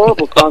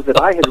songs that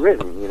I had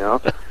written, you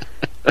know.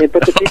 But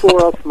the people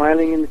were all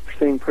smiling and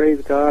saying,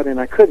 praise God, and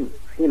I couldn't,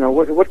 you know,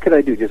 what could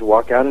I do? Just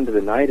walk out into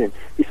the night? And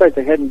besides,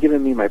 they hadn't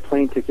given me my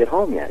plane ticket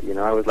home yet, you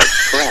know. I was like,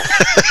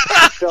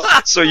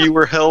 crap. So you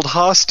were held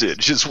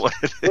hostage, is what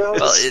it is. Well,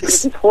 it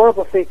was this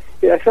horrible thing.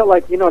 I felt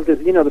like, you know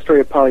the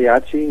story of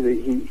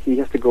Pagliacci? He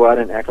has to go out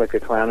and act like a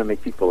clown and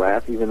make people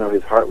laugh, even though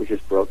his heart was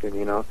just broken,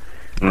 you know.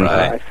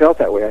 Right. I felt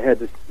that way.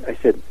 I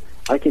said,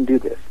 I can do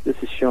this.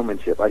 This is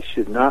showmanship. I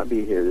should not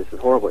be here. This is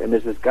horrible. And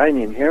there's this guy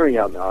named Harry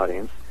out in the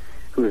audience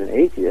who was an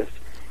atheist,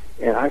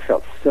 and I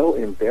felt so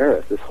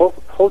embarrassed. This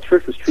whole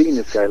church was treating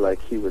this guy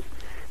like he was...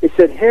 It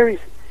said, Harry's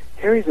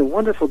a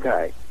wonderful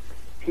guy.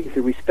 He's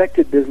a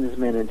respected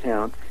businessman in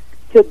town.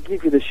 He'll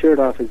give you the shirt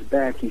off his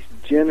back. He's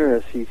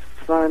generous. He's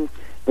fun,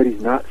 but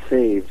he's not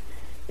saved.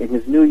 And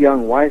his new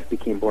young wife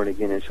became born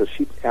again, and so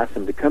she asked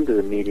him to come to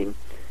the meeting.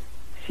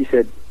 she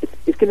said,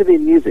 it's going to be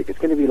music. It's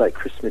going to be like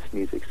Christmas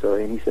music. So,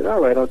 and he said, all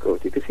right, I'll go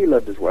with you, because he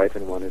loved his wife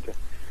and wanted to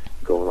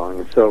go along.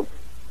 And so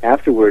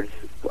afterwards,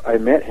 I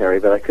met Harry,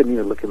 but I couldn't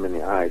even look him in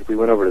the eyes. We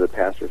went over to the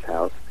pastor's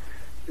house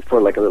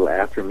for like a little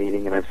after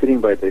meeting, and I'm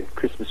sitting by the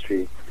Christmas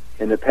tree,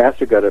 and the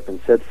pastor got up and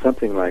said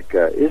something like,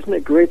 isn't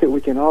it great that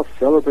we can all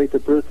celebrate the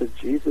birth of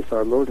Jesus,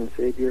 our Lord and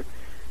Savior?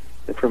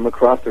 And from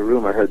across the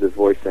room, I heard this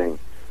voice saying,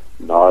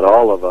 not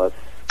all of us.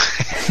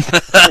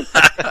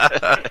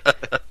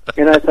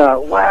 And I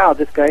thought, wow,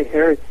 this guy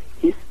Harry,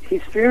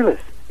 he's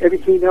fearless.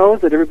 He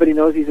knows that everybody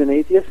knows he's an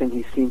atheist, and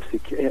he seems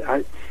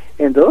secure.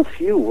 And those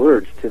few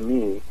words, to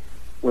me,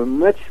 were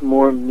much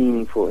more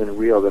meaningful and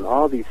real than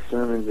all these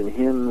sermons and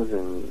hymns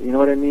and, you know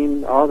what I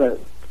mean, all that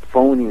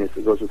phoniness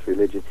that goes with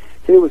religion.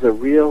 He was a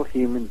real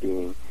human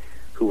being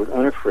who was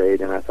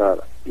unafraid, and I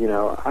thought, you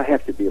know, I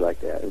have to be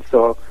like that. And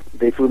so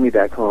they flew me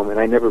back home, and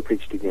I never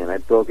preached again. I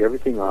broke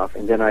everything off,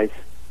 and then a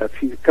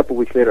couple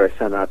weeks later, I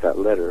sent out that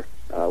letter,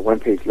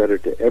 one-page letter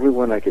to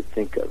everyone I could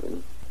think of,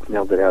 and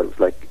mailed it out. It was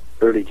like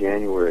early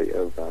January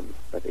of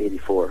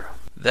 '84.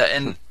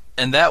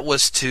 And that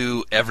was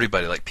to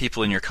everybody, like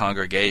people in your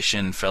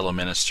congregation, fellow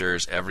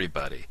ministers,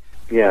 everybody.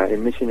 Yeah,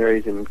 and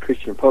missionaries and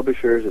Christian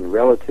publishers and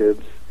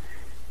relatives.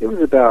 It was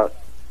about,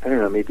 I don't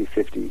know, maybe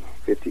 50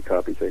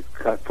 copies. I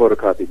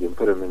photocopied them,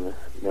 put them in the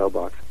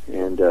mailbox,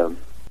 and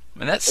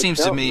that seems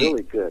to me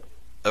really good.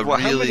 How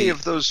many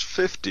of those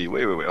 50?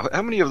 Wait.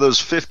 How many of those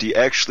 50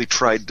 actually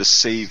tried to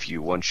save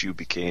you once you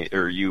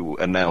you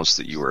announced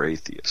that you were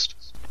atheist?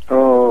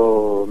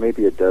 Oh,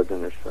 maybe a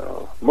dozen or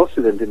so. Most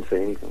of them didn't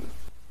say anything.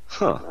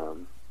 Huh.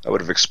 I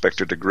would have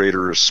expected a greater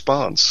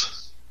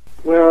response.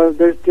 Well,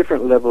 there's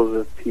different levels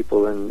of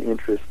people and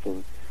interest,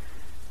 and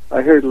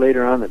I heard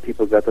later on that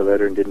people got the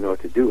letter and didn't know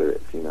what to do with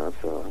it, you know,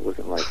 so it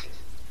wasn't like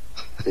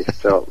they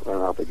felt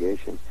an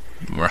obligation.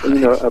 Right. And,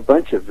 you know, a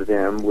bunch of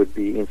them would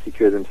be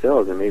insecure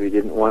themselves and maybe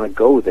didn't want to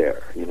go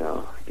there, you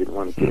know, didn't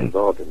want to get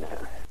involved in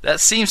that.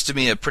 That seems to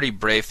me a pretty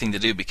brave thing to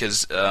do,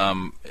 because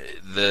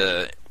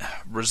the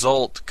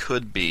result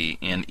could be,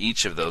 in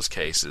each of those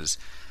cases,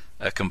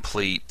 a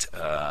complete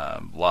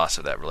loss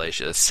of that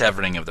relationship, a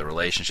severing of the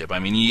relationship. I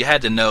mean, you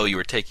had to know you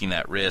were taking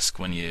that risk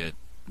when you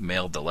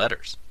mailed the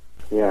letters.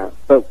 Yeah,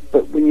 but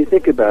when you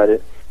think about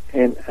it,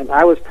 and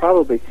I was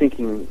probably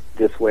thinking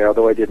this way,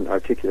 although I didn't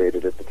articulate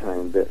it at the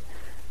time, that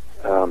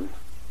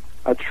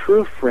a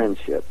true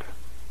friendship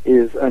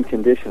is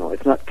unconditional.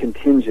 It's not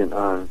contingent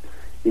on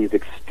these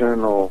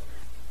external,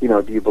 you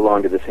know, do you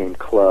belong to the same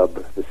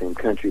club, the same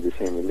country, the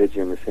same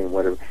religion, the same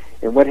whatever.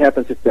 And what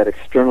happens if that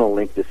external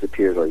link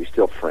disappears? Are you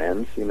still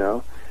friends, you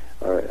know?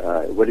 Or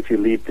what if you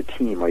leave the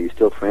team? Are you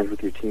still friends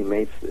with your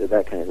teammates?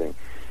 That kind of thing.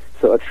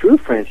 So a true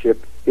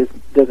friendship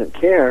doesn't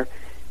care.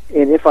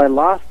 And if I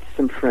lost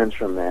some friends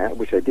from that,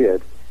 which I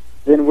did,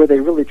 then were they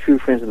really true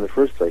friends in the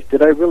first place?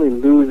 Did I really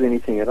lose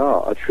anything at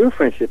all? A true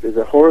friendship is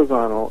a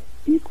horizontal,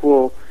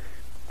 equal,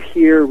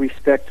 peer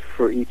respect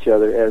for each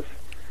other as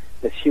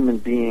human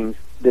beings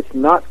that's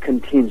not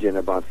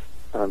contingent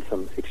on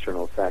some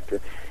external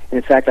factor. And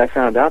in fact, I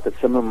found out that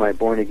some of my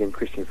born-again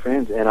Christian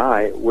friends and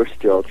I were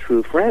still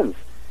true friends,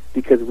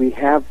 because we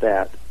have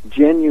that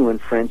genuine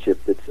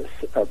friendship that's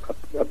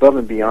above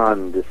and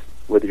beyond this,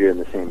 whether you're in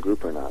the same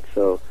group or not.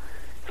 So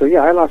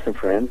yeah, I lost some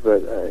friends,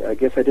 but I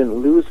guess I didn't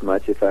lose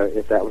much if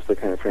that was the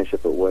kind of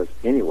friendship it was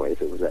anyway,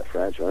 if it was that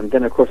fragile. And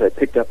then, of course, I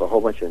picked up a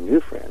whole bunch of new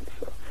friends,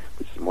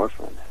 which is more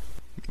fun.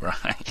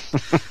 Right.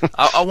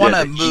 I want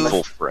to move.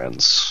 Evil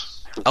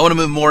friends. I want to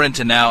move more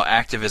into now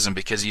activism,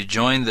 because you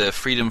joined the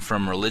Freedom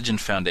from Religion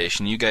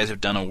Foundation. You guys have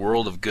done a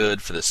world of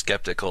good for the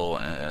skeptical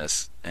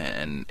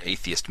and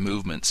atheist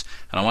movements,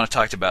 and I want to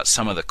talk about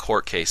some of the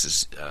court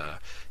cases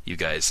you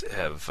guys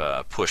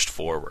have pushed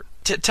forward.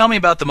 Tell me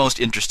about the most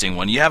interesting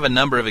one. You have a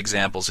number of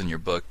examples in your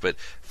book, but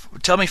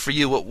tell me, for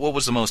you, what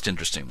was the most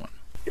interesting one?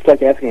 It's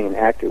like asking an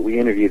actor. We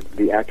interviewed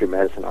the actor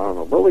Madison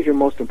Arnold. What was your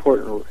most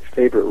important,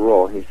 favorite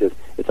role? And he says,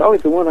 it's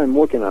always the one I'm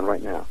working on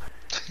right now.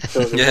 So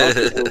the one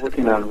that we're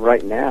working on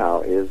right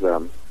now is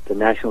the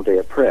National Day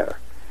of Prayer.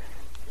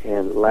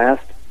 And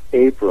last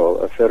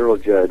April, a federal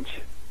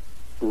judge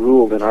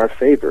ruled in our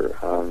favor.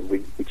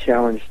 We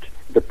challenged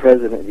the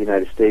President of the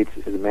United States,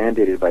 as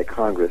mandated by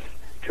Congress,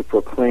 to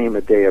proclaim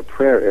a day of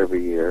prayer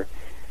every year.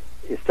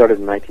 It started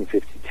in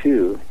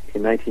 1952.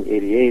 In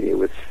 1988, it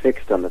was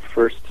fixed on the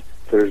first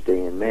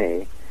Thursday in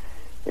May.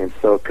 And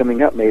so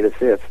coming up May the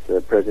 5th,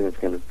 the President's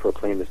going to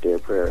proclaim this day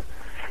of prayer.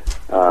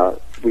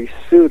 We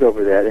sued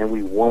over that, and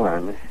we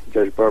won.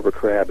 Judge Barbara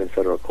Crabb in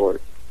federal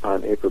court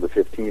on April the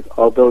 15th,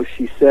 although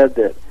she said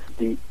that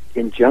the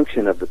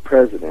injunction of the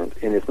President,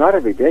 and it's not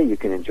every day you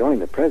can enjoin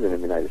the President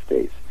of the United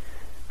States,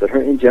 but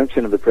her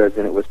injunction of the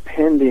President was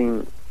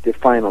pending the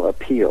final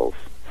appeals.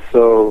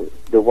 So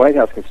the White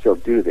House can still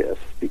do this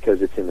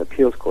because it's in the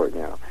appeals court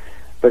now.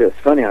 But it's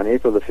funny, on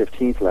April the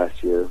 15th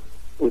last year,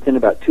 within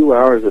about 2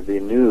 hours of the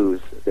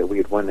news that we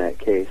had won that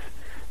case,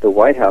 the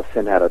White House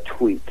sent out a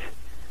tweet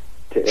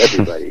to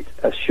everybody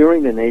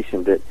assuring the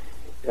nation that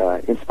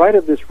in spite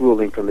of this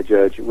ruling from the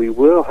judge, we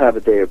will have a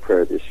day of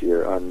prayer this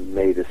year on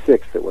May the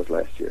 6th, that was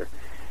last year.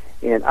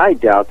 And I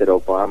doubt that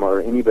Obama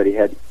or anybody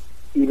had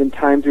even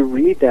time to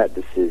read that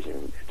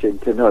decision,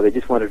 to know. They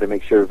just wanted to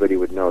make sure everybody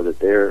would know that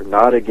they're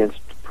not against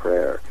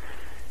prayer.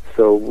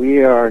 So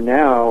we are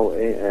now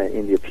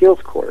in the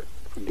appeals court.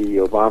 The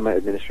Obama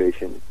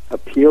administration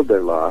appealed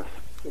their loss,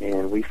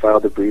 and we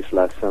filed the briefs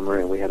last summer,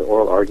 and we had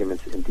oral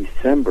arguments in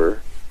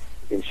December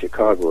in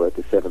Chicago at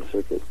the Seventh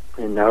Circuit.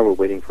 And now we're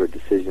waiting for a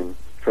decision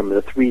from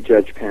the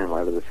 3-judge panel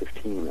out of the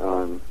 15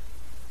 on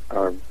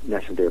our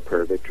National Day of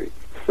Prayer victory.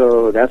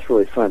 So that's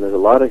really fun. There's a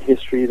lot of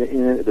history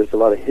in it. There's a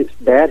lot of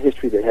bad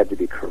history that had to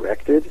be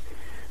corrected.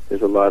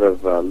 There's a lot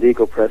of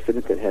legal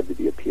precedent that had to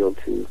be appealed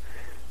to.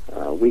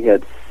 We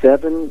had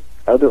 7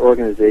 other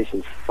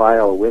organizations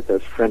file with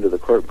us friend of the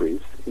court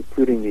briefs,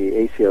 including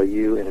the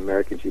ACLU and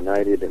Americans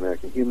United,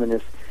 American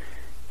Humanists,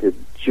 the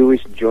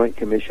Jewish Joint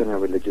Commission on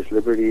Religious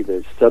Liberty,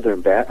 the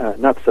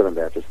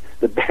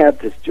the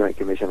Baptist Joint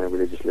Commission on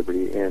Religious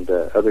Liberty, and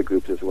other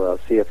groups as well,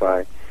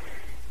 CFI.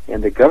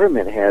 And the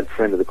government had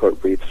friend of the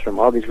court briefs from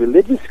all these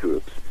religious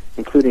groups,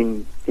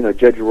 including,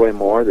 Judge Roy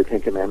Moore, the Ten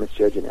Commandments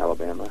judge in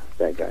Alabama,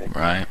 that guy.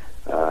 Right.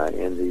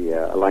 And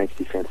the Alliance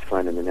Defense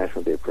Fund and the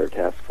National Day of Prayer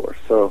Task Force.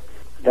 So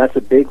that's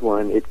a big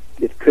one. It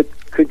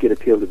could get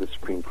appealed to the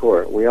Supreme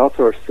Court. We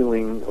also are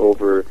suing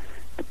over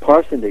the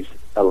parsonage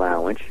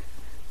allowance.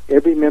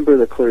 Every member of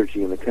the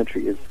clergy in the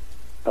country is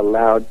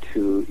allowed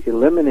to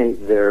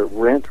eliminate their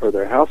rent or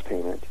their house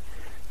payment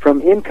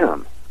from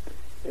income.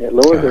 It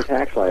lowers their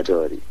tax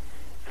liability.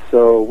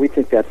 So we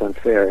think that's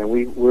unfair, and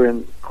we're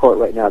in court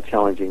right now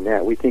challenging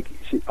that. We think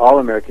all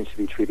Americans should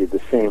be treated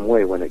the same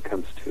way when it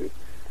comes to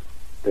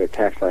their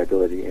tax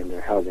liability and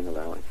their housing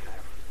allowance.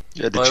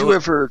 Yeah, did you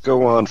ever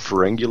go on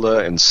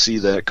Ferengula and see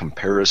that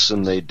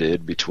comparison they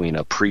did between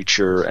a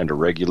preacher and a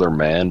regular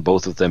man,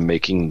 both of them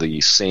making the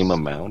same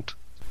amount?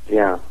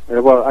 Yeah.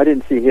 Well, I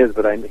didn't see his,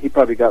 but he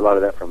probably got a lot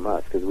of that from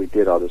us because we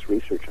did all this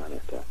research on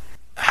it.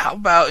 How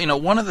about,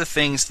 one of the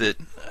things that,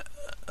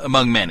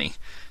 among many,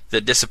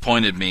 that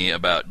disappointed me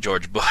about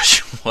George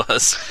Bush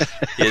was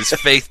his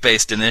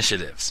faith-based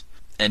initiatives.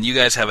 And you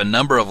guys have a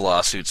number of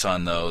lawsuits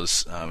on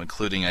those,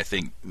 including, I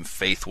think,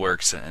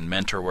 FaithWorks and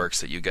MentorWorks,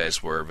 that you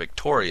guys were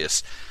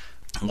victorious.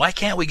 Why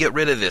can't we get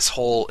rid of this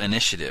whole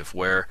initiative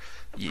where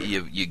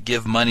you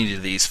give money to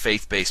these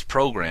faith-based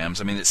programs?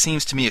 I mean, it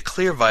seems to me a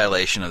clear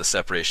violation of the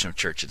separation of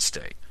church and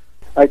state.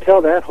 I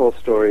tell that whole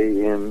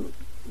story in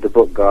the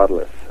book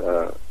Godless,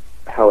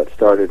 how it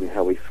started and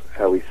how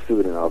we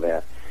sued and all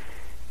that.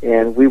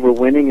 And we were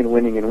winning and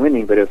winning and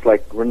winning, but it was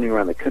like running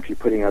around the country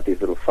putting out these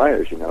little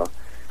fires,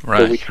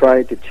 Right. So we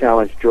tried to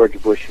challenge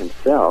George Bush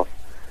himself,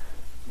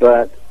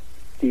 but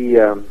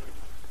the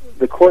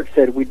court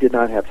said we did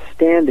not have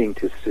standing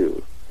to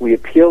sue. We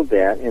appealed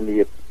that, and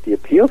the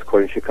appeals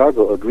court in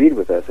Chicago agreed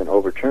with us and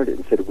overturned it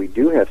and said we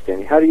do have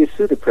standing. How do you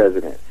sue the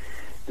president?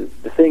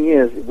 The thing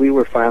is, we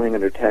were filing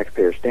under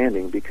taxpayer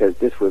standing because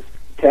this was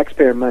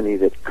taxpayer money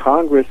that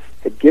Congress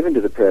had given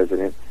to the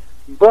president,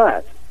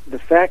 but the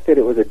fact that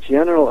it was a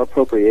general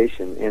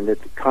appropriation and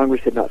that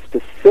Congress had not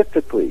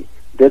specifically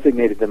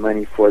designated the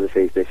money for the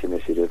faith-based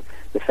initiative,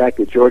 the fact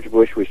that George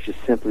Bush was just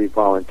simply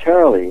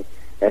voluntarily,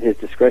 at his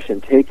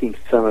discretion, taking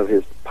some of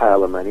his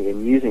pile of money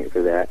and using it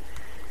for that,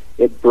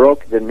 it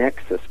broke the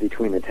nexus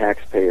between the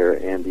taxpayer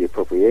and the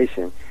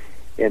appropriation.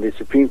 And the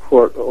Supreme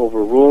Court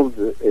overruled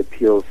the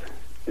appeals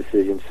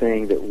decision,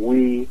 saying that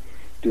we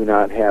do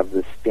not have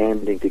the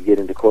standing to get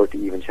into court to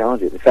even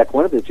challenge it. In fact,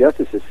 one of the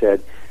justices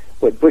said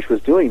what Bush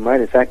was doing might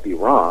in fact be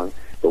wrong,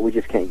 but we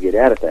just can't get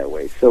at it that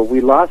way. So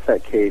we lost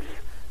that case,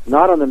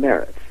 not on the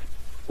merits.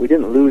 We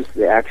didn't lose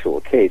the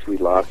actual case. We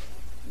lost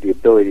the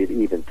ability to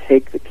even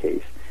take the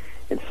case.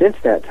 And since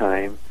that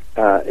time,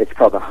 it's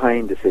called the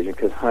Hine decision,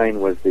 because Hine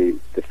was the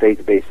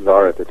faith-based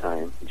czar at the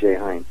time, Jay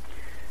Hine.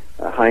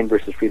 Hine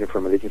versus Freedom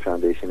from Religion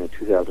Foundation in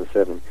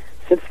 2007.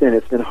 Since then,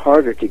 it's been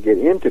harder to get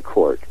into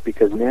court,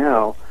 because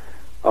now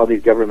all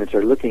these governments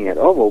are looking at,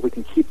 we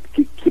can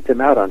keep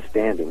them out on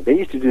standing. They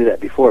used to do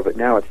that before, but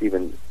now it's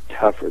even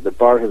tougher. The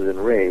bar has been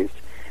raised,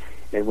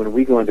 and when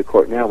we go into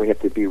court now, we have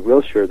to be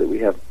real sure that we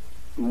have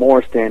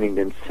more standing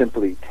than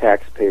simply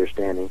taxpayer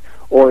standing,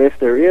 or if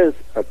there is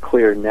a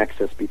clear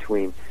nexus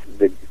between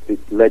the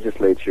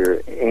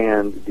legislature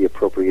and the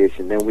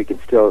appropriation, then we can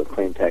still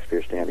claim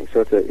taxpayer standing.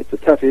 So it's a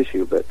tough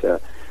issue,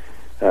 but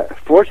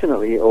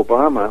fortunately,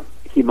 Obama,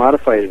 he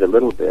modified it a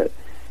little bit.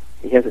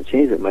 He hasn't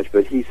changed it much,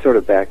 but he's sort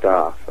of backed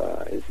off.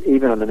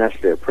 Even on the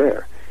National Day of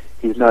Prayer,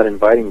 he's not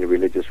inviting the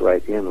religious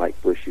right in like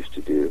Bush used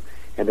to do,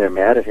 and they're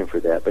mad at him for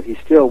that. But he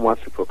still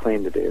wants to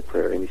proclaim the Day of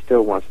Prayer, and he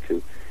still wants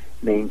to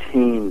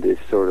maintain this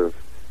sort of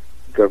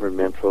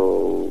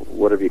governmental,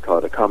 whatever you call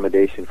it,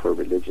 accommodation for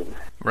religion.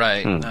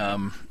 Right.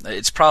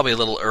 It's probably a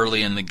little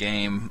early in the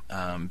game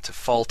to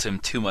fault him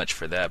too much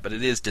for that, but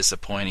it is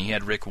disappointing. He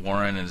had Rick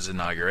Warren at his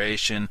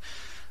inauguration.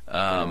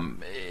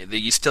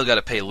 You still got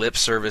to pay lip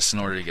service in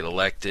order to get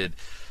elected.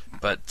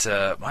 But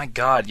my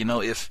God,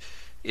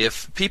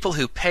 if people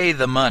who pay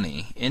the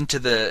money into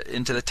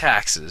the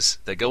taxes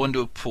that go into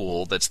a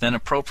pool that's then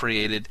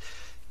appropriated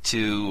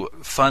to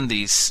fund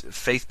these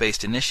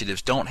faith-based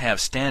initiatives don't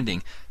have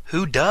standing,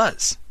 who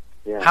does?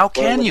 Yeah. How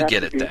can you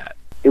get at that?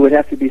 It would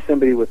have to be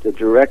somebody with a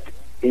direct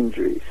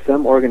injury,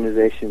 some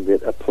organization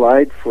that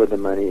applied for the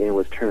money and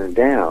was turned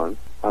down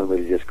on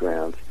religious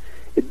grounds.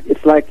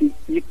 It's like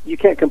you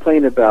can't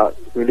complain about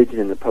religion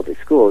in the public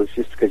school. It's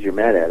just because you're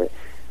mad at it.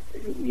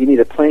 You need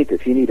a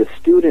plaintiff. You need a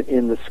student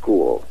in the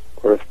school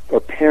or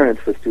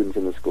parents with students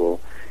in the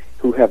school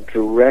who have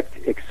direct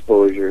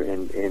exposure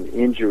and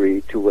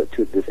injury to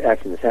this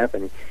action that's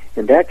happening.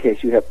 In that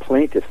case, you have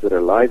plaintiffs that are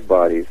live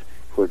bodies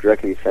who are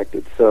directly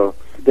affected. So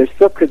there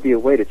still could be a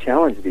way to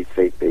challenge these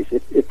faith-based.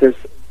 If there's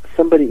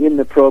somebody in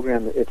the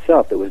program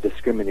itself that was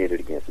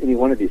discriminated against, any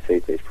one of these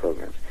faith-based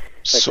programs.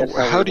 So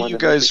how do you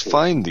guys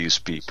find these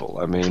people?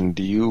 I mean,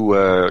 do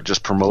you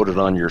just promote it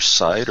on your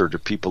site, or do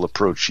people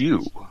approach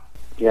you?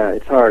 Yeah,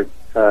 it's hard.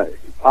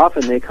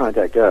 Often they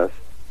contact us,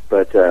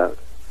 but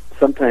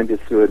sometimes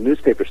it's through a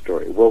newspaper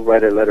story. We'll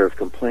write a letter of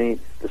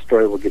complaint, the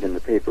story will get in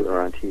the paper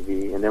or on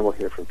TV, and then we'll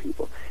hear from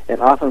people.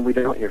 And often we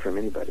don't hear from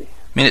anybody.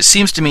 I mean, it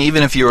seems to me,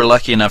 even if you were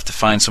lucky enough to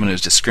find someone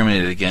who's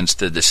discriminated against,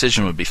 the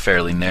decision would be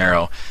fairly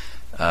narrow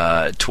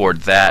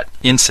toward that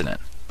incident,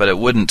 but it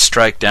wouldn't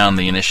strike down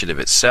the initiative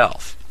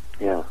itself.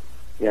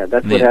 Yeah,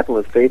 that's what happened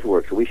with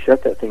FaithWorks. We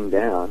shut that thing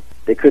down.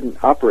 They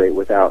couldn't operate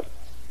without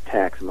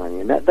tax money,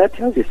 and that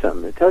tells you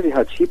something. It tells you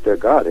how cheap their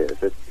God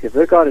is. If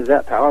their God is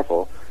that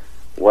powerful,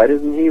 why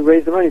doesn't he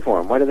raise the money for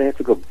them? Why do they have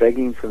to go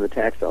begging from the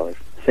tax dollars?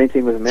 Same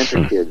thing with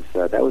Mentor Kids.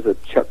 That was a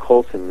Chuck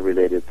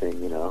Colson-related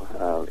thing,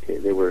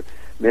 They were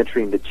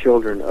mentoring the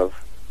children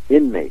of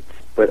inmates,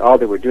 but all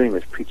they were doing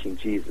was preaching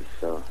Jesus.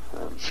 So,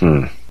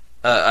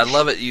 I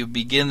love it. You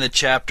begin the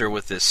chapter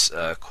with this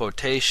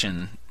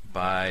quotation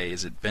by,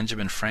 is it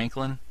Benjamin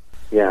Franklin?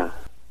 Yeah.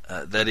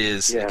 That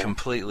is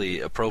completely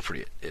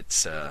appropriate.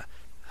 It's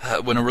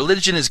when a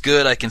religion is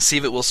good, I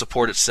conceive it will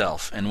support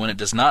itself, and when it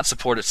does not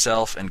support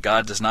itself, and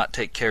God does not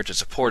take care to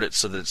support it,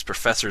 so that its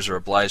professors are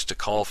obliged to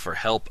call for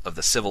help of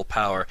the civil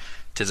power,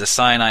 'tis a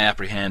sign, I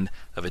apprehend,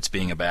 of its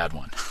being a bad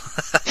one.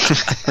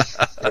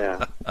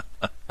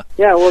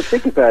 Yeah, well,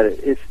 think about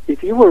it.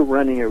 If you were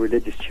running a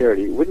religious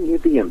charity, wouldn't you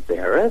be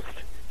embarrassed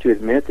to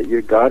admit that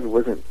your God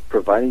wasn't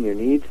providing your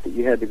needs, that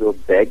you had to go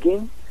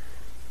begging?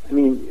 I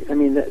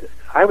mean,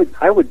 I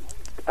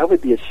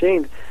would be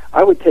ashamed.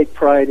 I would take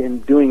pride in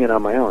doing it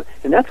on my own.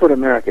 And that's what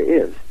America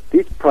is.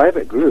 These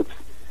private groups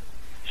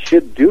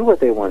should do what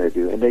they want to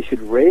do, and they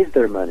should raise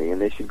their money, and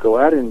they should go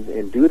out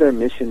and do their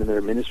mission and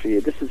their ministry.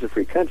 This is a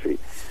free country.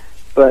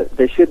 But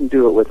they shouldn't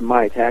do it with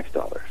my tax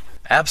dollars.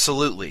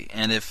 Absolutely.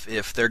 And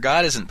if their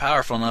God isn't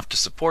powerful enough to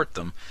support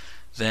them,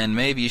 then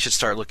maybe you should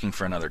start looking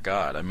for another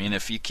God. I mean,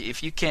 if you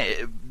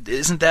can't,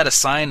 isn't that a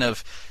sign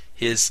of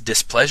his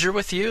displeasure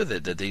with you,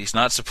 that he's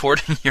not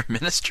supporting your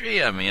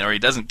ministry? I mean, or he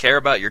doesn't care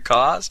about your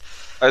cause?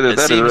 Either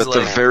that, or at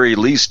the very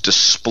least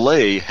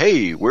display,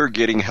 hey, we're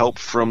getting help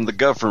from the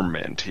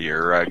government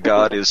here.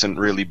 God isn't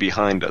really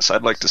behind us.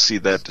 I'd like to see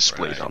that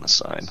displayed on a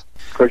sign.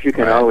 Of course, you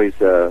can always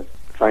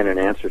find an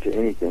answer to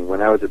anything.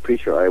 When I was a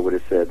preacher, I would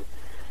have said,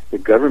 the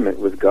government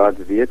was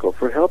God's vehicle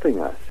for helping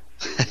us.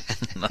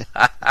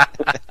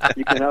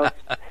 You can always...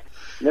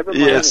 Never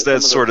mind. Yeah, it's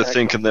that sort of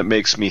thinking that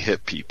makes me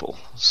hit people.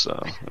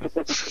 So,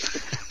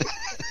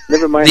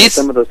 never mind that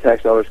some of those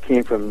tax dollars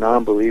came from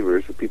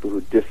non-believers, or people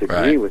who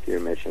disagree with your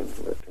mission.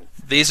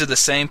 These are the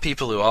same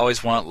people who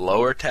always want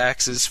lower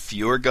taxes,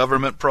 fewer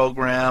government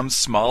programs,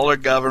 smaller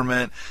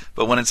government.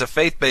 But when it's a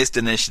faith-based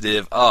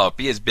initiative,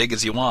 be as big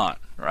as you want,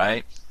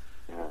 right?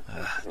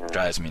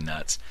 Drives me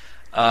nuts.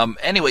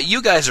 Anyway,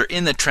 you guys are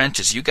in the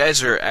trenches. You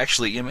guys are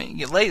actually,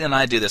 Leighton and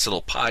I do this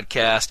little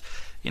podcast,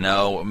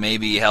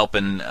 maybe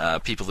helping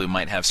people who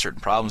might have certain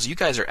problems. You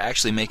guys are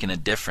actually making a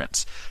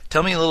difference.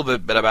 Tell me a little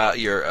bit about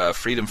your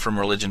Freedom from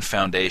Religion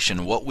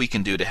Foundation, what we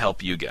can do to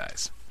help you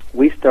guys.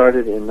 We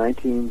started in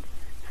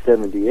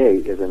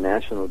 1978 as a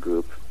national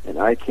group, and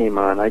I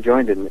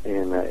joined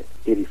in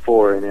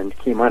 84, and then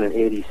came on in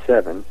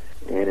 87,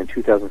 and in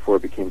 2004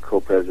 became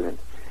co-president.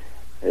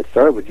 It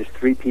started with just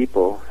 3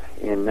 people,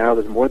 and now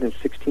there's more than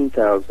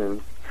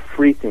 16,000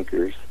 free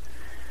thinkers.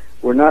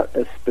 We're not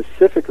a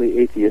specifically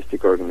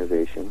atheistic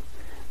organization.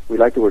 We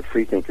like the word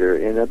free thinker,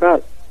 and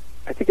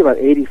I think about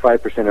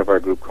 85% of our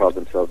group call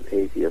themselves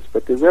atheists,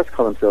 but the rest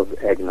call themselves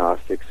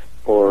agnostics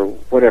or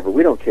whatever.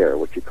 We don't care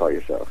what you call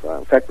yourself.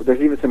 In fact,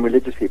 there's even some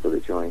religious people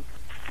that join.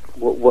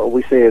 What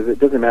we say is it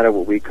doesn't matter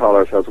what we call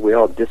ourselves. We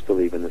all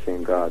disbelieve in the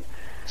same God.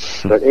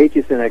 But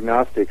atheists and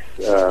agnostics,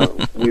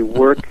 we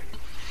work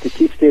to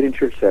keep state and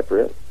church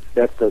separate.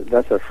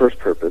 That's our first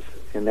purpose,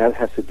 and that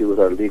has to do with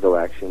our legal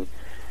action,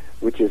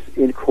 which is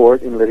in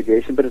court, in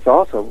litigation, but it's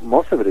also,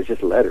 most of it is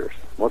just letters.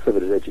 Most of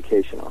it is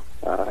educational.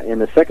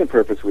 And the second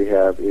purpose we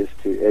have is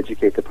to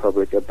educate the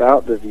public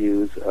about the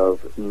views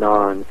of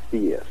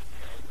non-theists,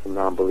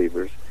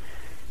 non-believers.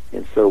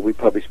 And so we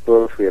publish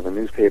books, we have a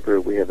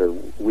newspaper, we have a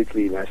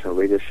weekly national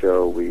radio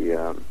show, we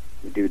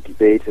do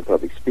debates and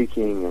public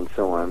speaking and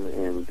so on,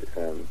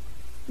 and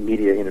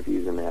media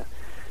interviews and that.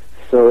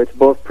 So it's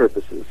both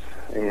purposes.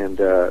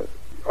 And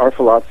our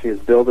philosophy is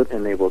build it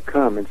and they will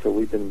come, and so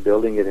we've been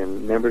building it,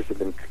 and members have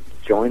been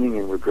joining,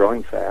 and we're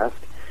growing fast.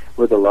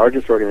 We're the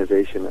largest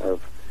organization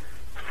of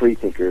free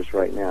thinkers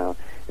right now.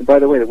 And by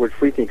the way, the word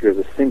free thinker is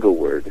a single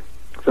word.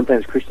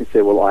 Sometimes Christians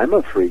say, well, I'm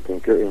a free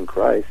thinker in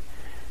Christ.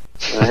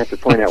 And I have to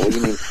point out, well,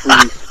 you mean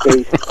free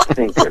space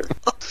thinker.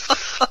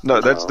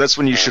 No, that's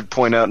when you should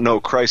point out,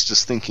 no, Christ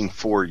is thinking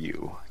for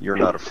you. You're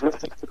not a free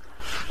thinker.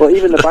 Well,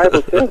 even the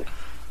Bible says,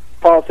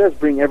 Paul says,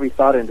 bring every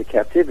thought into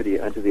captivity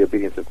unto the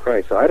obedience of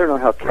Christ. So I don't know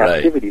how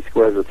captivity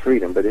squares with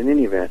freedom, but in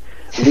any event,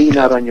 lean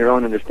not on your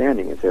own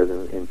understanding, it says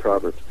in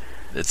Proverbs.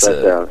 It's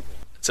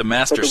a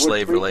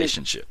master-slave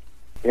relationship.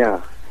 Yeah.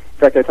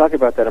 In fact, I talk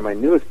about that in my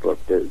newest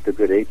book, The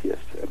Good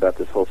Atheist, about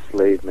this whole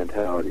slave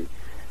mentality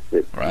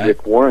that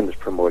Rick Warren is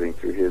promoting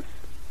through his,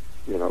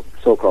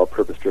 so-called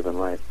purpose-driven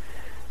life.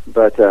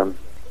 But, where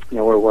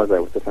was I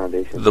with the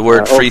foundation? The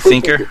word free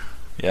thinker?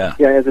 Yeah.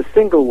 Yeah, as a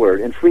single word,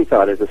 and free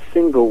thought as a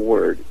single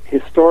word,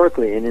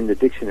 historically and in the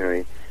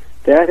dictionary,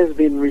 that has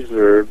been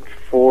reserved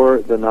for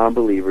the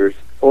non-believers,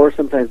 or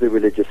sometimes the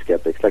religious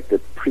skeptics, like the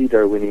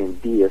pre-Darwinian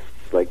deists,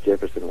 like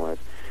Jefferson was.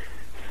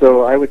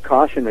 So I would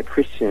caution a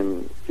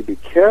Christian to be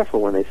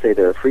careful when they say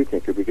they're a free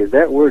thinker, because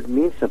that word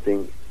means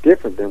something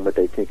different than what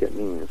they think it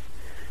means.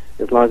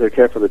 As long as they're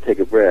careful to take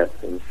a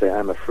breath and say,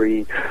 I'm a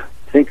free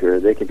thinker,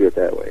 they can do it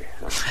that way.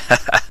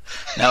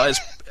 Now,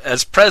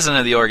 as president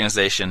of the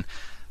organization,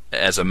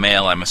 as a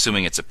male, I'm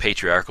assuming it's a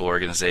patriarchal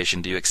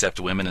organization. Do you accept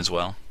women as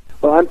well?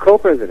 Well, I'm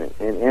co-president,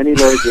 and Annie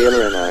Laurie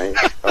Gaylor and I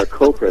are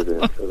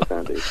co-presidents of the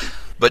foundation.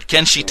 But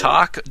can she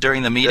talk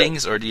during the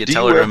meetings, or do you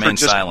tell her to remain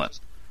silent?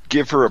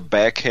 Give her a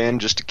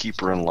backhand just to keep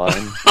her in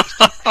line?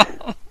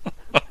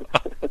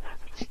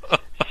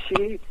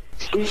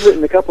 She's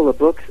written a couple of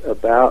books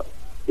about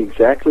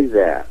exactly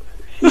that.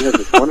 She has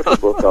this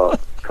wonderful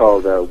book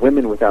called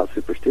Women Without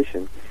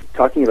Superstition,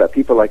 talking about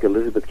people like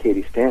Elizabeth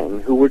Cady Stanton,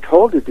 who were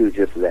told to do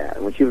just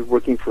that. When she was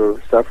working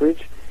for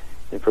suffrage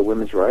and for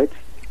women's rights,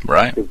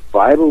 the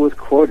Bible was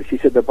quoted. She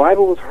said the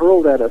Bible was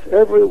hurled at us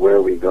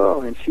everywhere we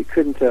go, and she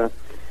could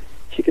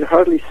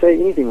hardly say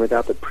anything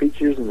without the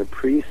preachers and the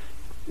priests,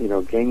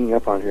 ganging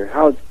up on her.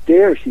 How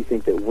dare she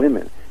think that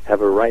women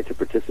have a right to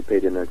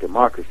participate in their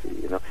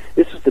democracy?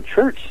 This was the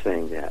church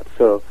saying that.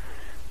 So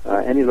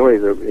Annie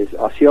Laurie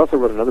she also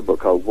wrote another book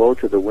called Woe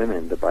to the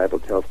Women, The Bible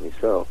Tells Me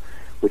So,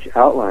 which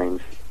outlines,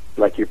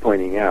 like you're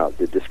pointing out,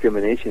 the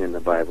discrimination in the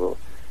Bible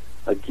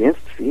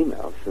against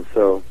females. And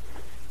so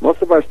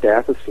most of our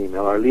staff is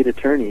female. Our lead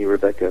attorney,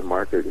 Rebecca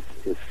Markert,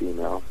 is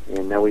female.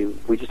 And now we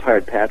just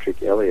hired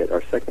Patrick Elliott,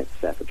 our second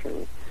staff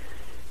attorney.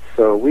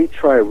 So we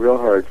try real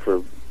hard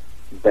for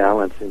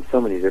balance in so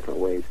many different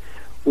ways.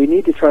 We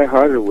need to try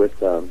harder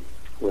with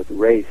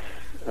race.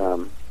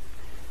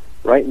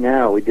 Right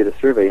now, we did a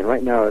survey, and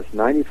right now,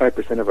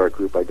 95% of our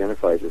group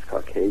identifies as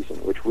Caucasian,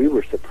 which we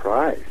were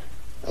surprised.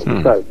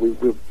 We thought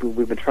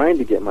we've been trying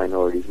to get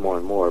minorities more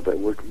and more, but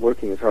we're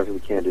working as hard as we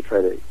can to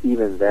try to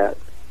even that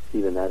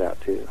out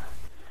too.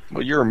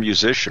 Well, you're a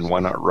musician.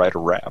 Why not write a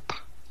rap?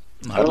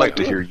 I'd like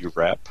to hear you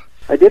rap.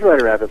 I did write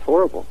a rap. It's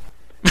horrible.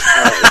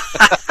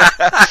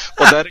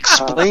 Well, that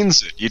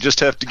explains it. You just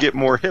have to get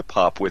more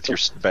hip-hop with your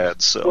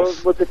bad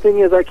self. Well, the thing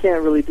is, I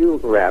can't really do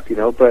rap,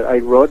 but I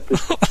wrote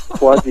this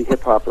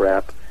quasi-hip-hop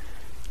rap,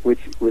 which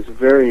was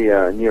very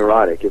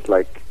neurotic. It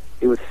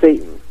was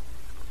Satan.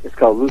 It's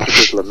called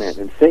Lucifer's Lament.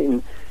 And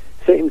Satan's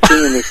singing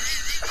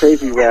this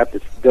crazy rap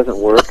that doesn't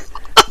work,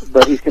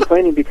 but he's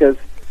complaining because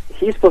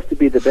he's supposed to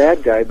be the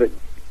bad guy, but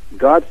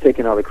God's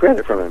taking all the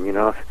credit from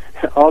him,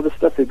 All the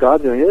stuff that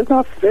God's doing, it's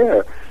not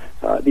fair.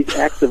 These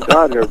acts of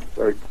God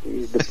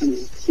he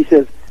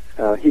says,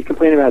 he's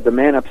complaining about the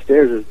man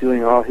upstairs is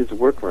doing all his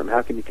work for him.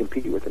 How can you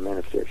compete with the man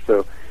upstairs?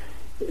 So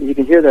you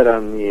can hear that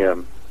on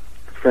the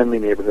Friendly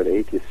Neighborhood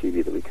Atheist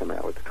CD that we come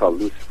out with. It's called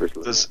Lucifer's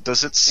Lament.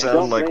 Does it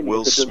sound like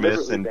Will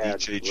Smith and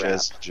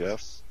HHS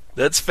Jeff?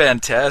 That's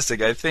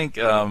fantastic. I think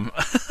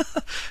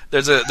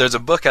there's a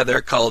book out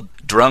there called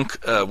Drunk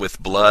with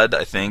Blood,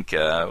 I think,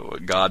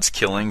 God's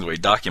Killings, where he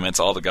documents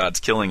all the God's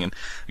killing, and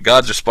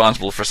God's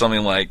responsible for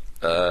something like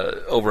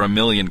over 1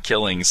 million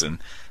killings, and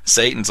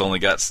Satan's only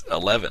got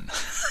 11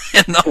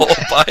 in the whole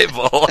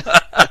Bible.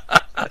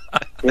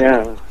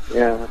 Yeah.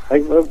 I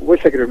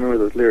wish I could remember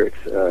those lyrics.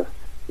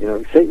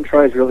 Satan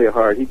tries really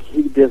hard.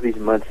 He does these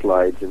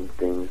mudslides and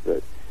things,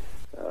 but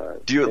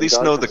do you at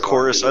least know the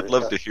chorus? I'd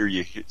love to hear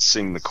you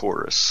sing the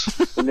chorus.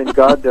 And then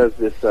God does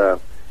this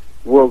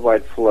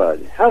worldwide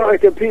flood. How do I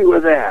compete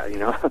with that?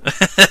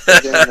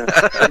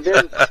 And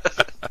then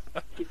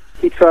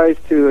he tries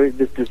to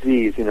this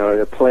disease,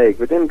 a plague.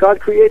 But then God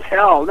creates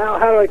hell. Now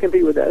how do I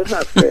compete with that? It's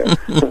not fair.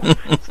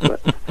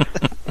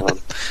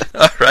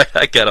 All right,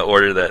 I gotta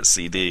order that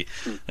CD.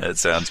 That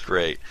sounds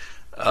great.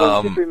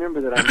 Well, just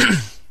remember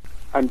that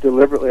I'm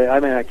deliberately.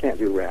 I can't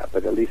do rap,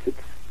 but at least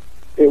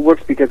it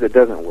works because it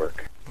doesn't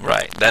work.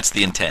 Right, that's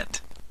the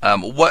intent.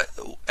 What,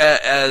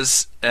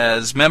 as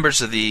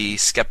members of the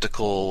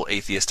skeptical,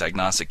 atheist,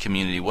 agnostic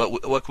community,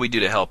 what can we do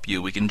to help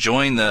you? We can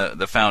join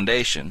the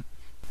foundation.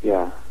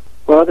 Yeah.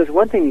 Well, there's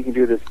one thing you can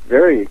do that's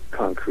very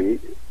concrete.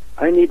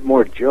 I need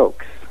more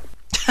jokes.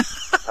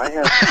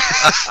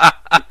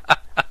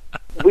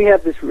 We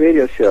have this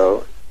radio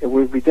show, and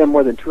we've done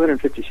more than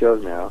 250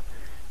 shows now,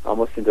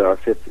 almost into our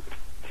fifth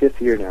 5th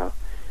year now.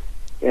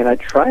 And I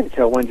try to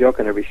tell one joke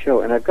on every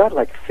show, and I've got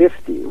like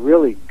 50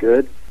 really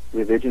good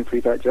religion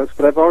free thought jokes,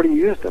 but I've already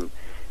used them.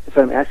 And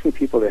so I'm asking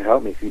people to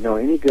help me if you know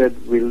any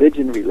good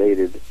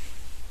religion-related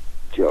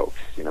jokes,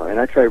 and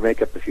I try to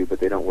make up a few, but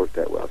they don't work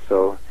that well.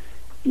 So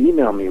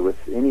email me with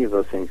any of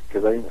those things,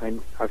 because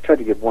I've tried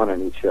to give one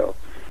on each show.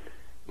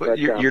 But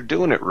you're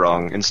doing it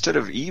wrong. Instead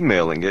of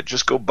emailing it,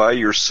 just go buy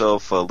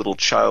yourself a little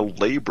child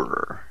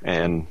laborer,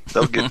 and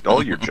they'll get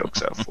all your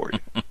jokes out for you.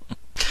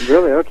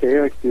 Really?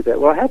 Okay, I can do that.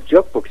 Well, I have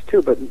joke books,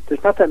 too, but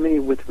there's not that many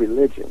with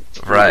religion.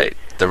 Right,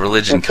 the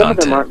religion and some content.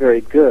 of them aren't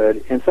very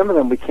good, and some of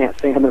them we can't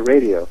say on the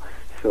radio.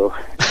 So,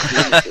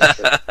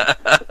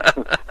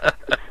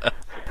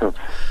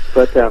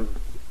 but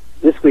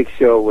this week's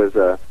show was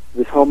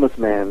this homeless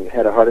man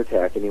had a heart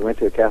attack, and he went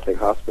to a Catholic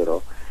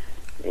hospital,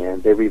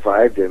 and they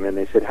revived him, and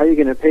they said, "How are you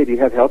going to pay? Do you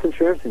have health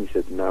insurance?" And he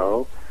said,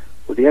 "No."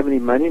 "Well, do you have any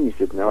money?" And he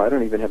said, "No, I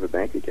don't even have a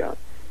bank account."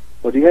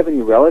 "Well, do you have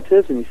any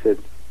relatives?" And he said,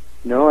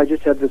 "No, I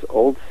just have this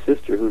old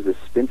sister who's a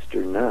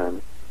spinster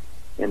nun."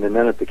 And the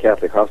nun at the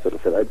Catholic hospital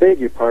said, "I beg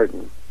your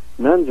pardon.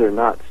 Nuns are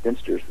not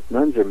spinsters.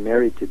 Nuns are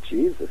married to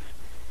Jesus."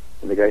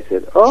 And the guy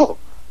said, "Oh,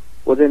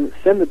 well then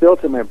send the bill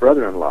to my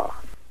brother-in-law."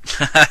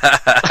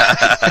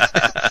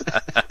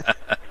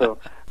 So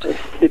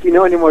if you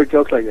know any more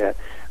jokes like that,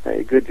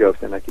 good jokes,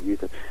 then I could use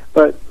them.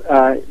 But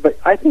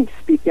I think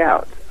speak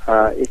out.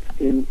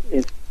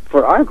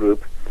 For our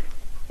group,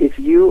 if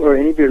you or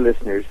any of your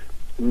listeners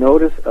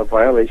notice a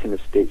violation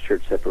of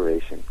state-church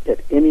separation at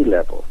any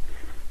level,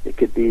 it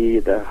could be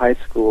the high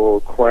school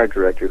choir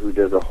director who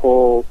does a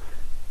whole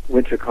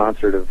winter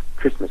concert of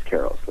Christmas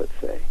carols, let's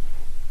say,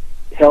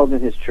 held in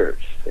his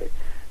church, say.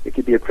 It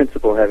could be a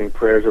principal having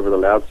prayers over the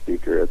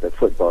loudspeaker at the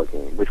football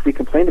game, which we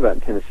complained about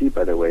in Tennessee,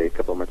 by the way, a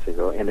couple of months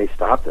ago, and they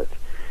stopped it.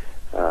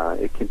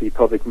 It can be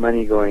public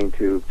money going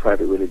to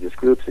private religious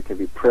groups. It can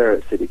be prayer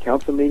at city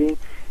council meeting.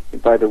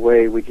 And by the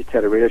way, we just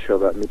had a radio show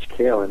about Mitch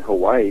Kale in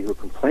Hawaii, who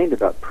complained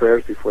about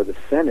prayers before the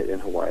Senate in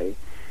Hawaii.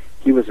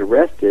 He was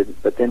arrested,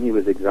 but then he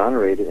was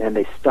exonerated, and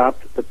they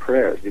stopped the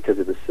prayers because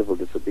of the civil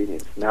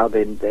disobedience. Now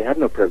they have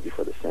no prayers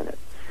before the Senate.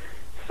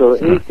 So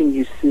anything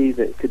you see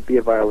that could be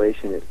a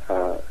violation,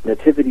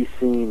 nativity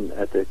scene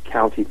at the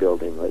county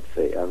building, let's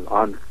say,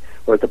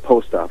 or at the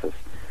post office,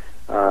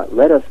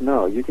 let us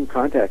know. You can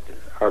contact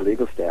our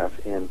legal staff,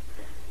 and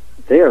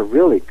they are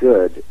really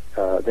good.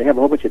 They have a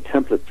whole bunch of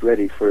templates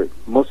ready for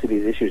most of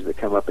these issues that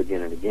come up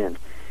again and again.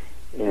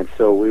 And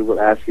so we will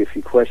ask you a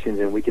few questions,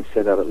 and we can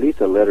send out at least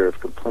a letter of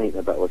complaint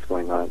about what's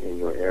going on in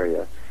your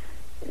area.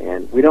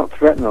 And we don't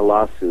threaten a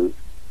lawsuit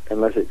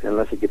unless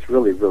it gets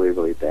really, really,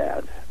 really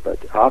bad. But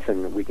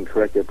often we can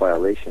correct a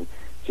violation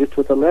just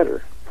with a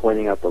letter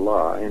pointing out the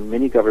law, and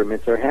many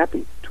governments are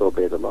happy to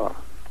obey the law.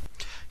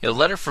 A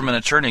letter from an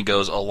attorney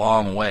goes a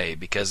long way,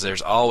 because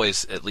there's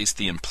always at least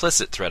the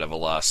implicit threat of a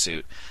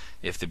lawsuit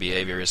if the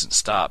behavior isn't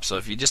stopped. So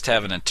if you just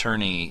have an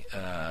attorney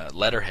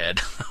letterhead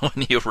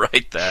when you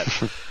write that,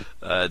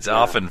 it's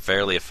often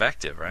fairly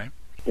effective, right?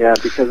 Yeah,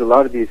 because a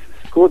lot of these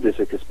school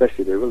districts,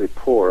 especially, they're really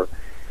poor.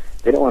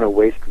 They don't want to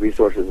waste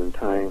resources and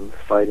time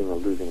fighting a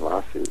losing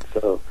lawsuit.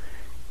 So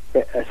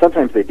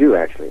sometimes they do,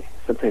 actually.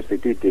 Sometimes they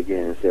do dig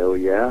in and say, "Oh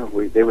yeah,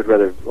 they would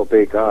rather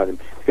obey God." And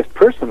because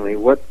personally,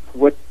 what's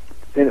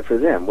in it for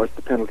them? What's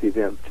the penalty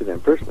to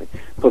them personally?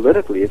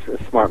 Politically, it's a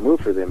smart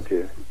move for them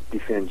to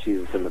defend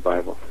Jesus and the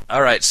Bible.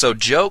 All right, so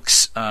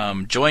jokes,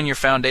 join your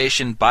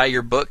foundation, buy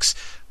your books.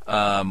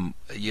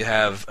 You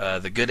have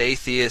The Good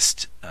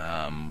Atheist,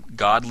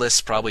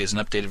 Godless probably is an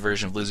updated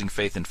version of Losing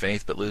Faith in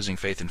Faith, but Losing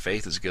Faith in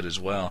Faith is good as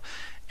well.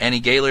 Annie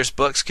Gaylor's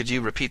books, could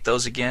you repeat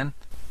those again?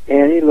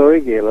 Annie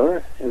Laurie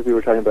Gaylor, as we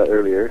were talking about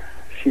earlier,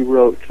 she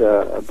wrote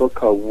a book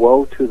called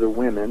Woe to the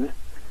Women,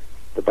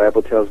 The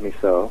Bible Tells Me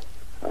So,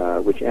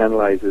 which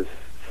analyzes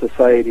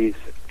society's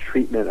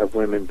treatment of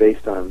women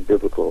based on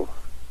biblical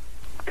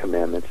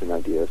commandments and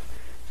ideas,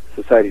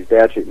 society's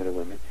bad treatment of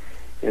women.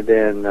 And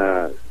then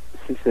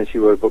since then she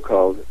wrote a book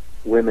called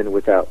Women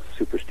Without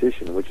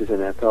Superstition, which is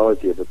an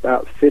anthology of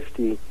about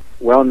 50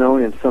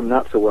 well-known and some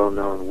not so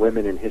well-known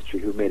women in history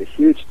who made a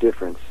huge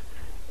difference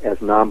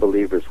as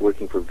non-believers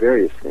working for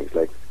various things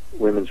like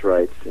women's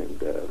rights and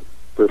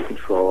birth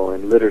control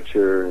and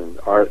literature and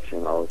art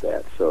and all of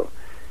that. So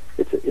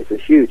it's a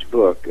huge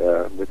book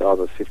with all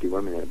those 50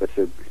 women in it, but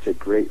it's a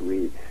great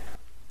read.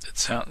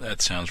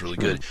 That sounds really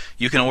good.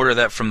 You can order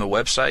that from the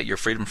website,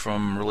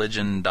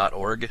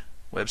 yourfreedomfromreligion.org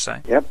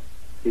website? Yep.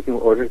 You can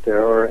order it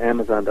there, or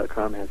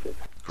Amazon.com has it.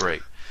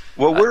 Great.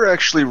 Well, we're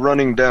actually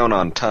running down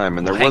on time,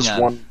 and there was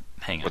one...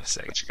 Hang on a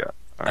second. What you got?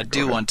 Right, I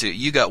do want to.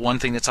 You got one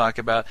thing to talk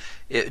about.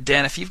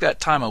 Dan, if you've got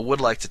time, I would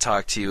like to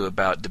talk to you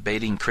about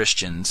debating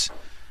Christians.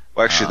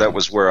 Well, actually, that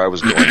was where I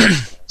was going to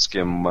ask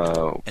him...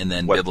 and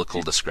then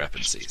biblical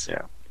discrepancies.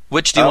 Yeah.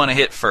 Which do you want to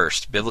hit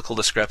first, biblical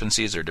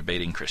discrepancies or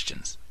debating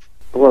Christians?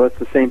 Well, it's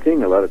the same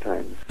thing a lot of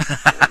times.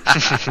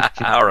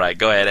 All right,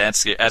 go ahead.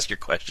 Ask your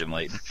question,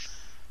 Leighton.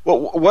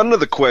 Well, one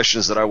of the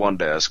questions that I wanted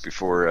to ask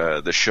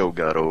before the show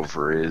got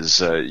over is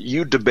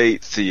you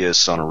debate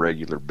theists on a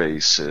regular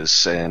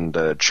basis, and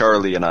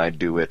Charlie and I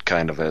do it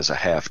kind of as a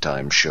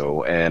halftime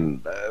show,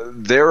 and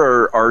there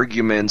are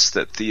arguments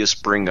that theists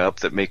bring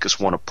up that make us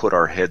want to put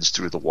our heads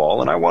through the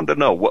wall, and I wanted to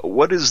know,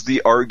 what is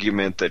the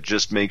argument that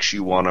just makes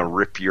you want to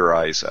rip your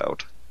eyes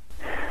out?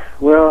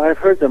 Well, I've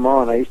heard them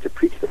all, and I used to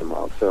preach them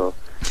all, so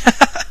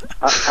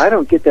I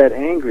don't get that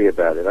angry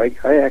about it.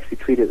 I actually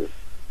treat it as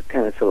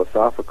kind of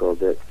philosophical,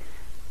 that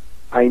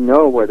I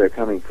know where they're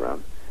coming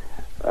from.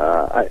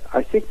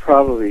 I think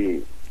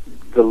probably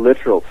the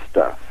literal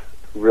stuff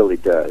really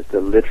does.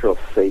 The literal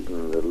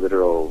Satan, the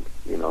literal,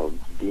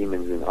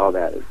 demons and all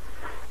that.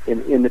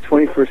 In the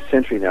 21st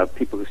century now,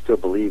 people who still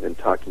believe in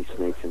talking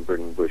snakes and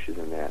burning bushes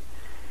and that,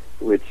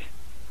 which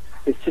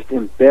it's just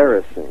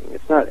embarrassing.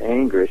 It's not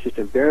anger, it's just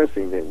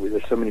embarrassing that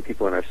there's so many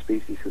people in our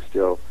species who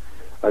still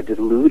are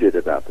deluded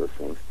about those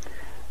things.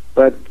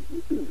 But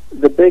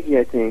the biggie,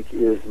 I think,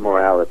 is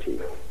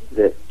morality,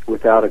 that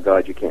without a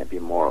God you can't be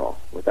moral.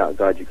 Without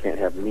God you can't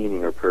have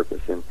meaning or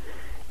purpose. And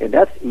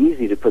that's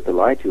easy to put the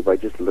lie to by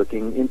just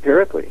looking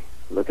empirically.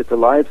 Look at the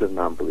lives of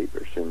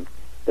non-believers. And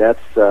that's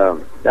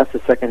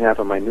the second half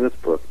of my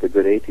newest book, The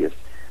Good Atheist,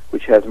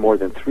 which has more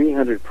than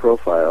 300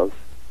 profiles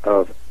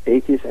of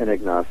atheists and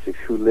agnostics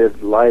who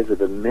lived lives of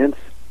immense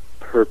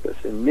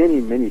purpose in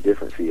many, many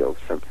different fields,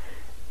 from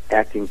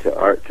acting to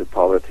art to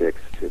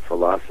politics to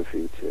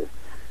philosophy to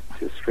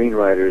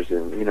screenwriters,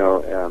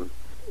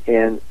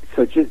 and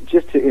so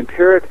just to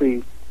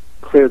empirically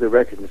clear the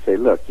record and say,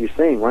 look, you're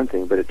saying one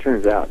thing, but it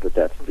turns out that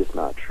that's just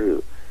not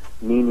true.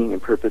 Meaning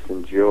and purpose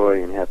and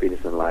joy and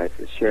happiness in life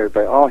is shared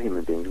by all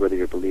human beings, whether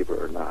you're a believer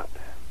or not.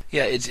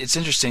 Yeah, it's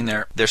interesting.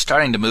 They're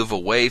starting to move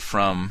away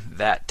from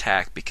that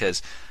tack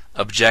because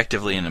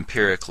objectively and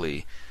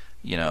empirically,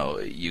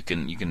 you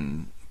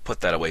can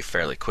put that away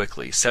fairly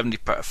quickly.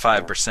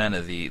 75%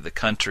 of the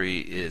country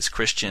is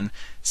Christian.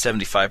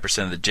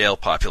 75% of the jail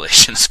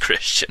population is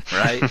Christian,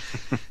 right?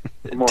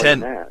 More than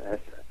that. I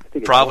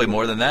think probably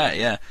more than that,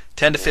 yeah.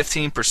 10 to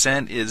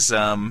 15% is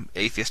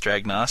atheist or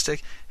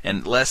agnostic,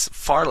 and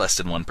far less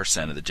than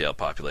 1% of the jail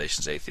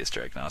population is atheist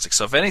or agnostic.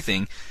 So if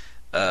anything,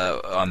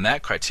 on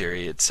that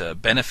criteria, it's a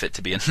benefit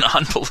to be a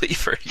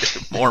non-believer.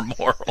 You're more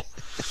moral.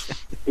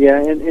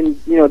 Yeah, and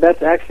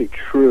that's actually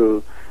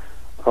true.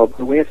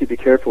 We have to be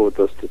careful with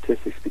those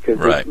statistics because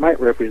right. They might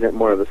represent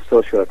more of a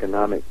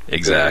socioeconomic.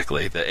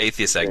 Exactly. The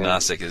atheist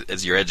agnostic,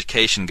 as your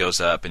education goes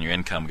up and your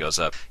income goes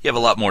up, you have a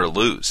lot more to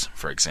lose,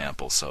 for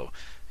example. So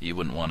you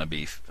wouldn't want to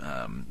be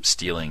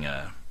stealing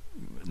a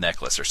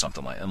necklace or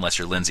something unless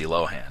you're Lindsay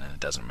Lohan, and it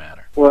doesn't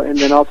matter. Well, and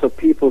then also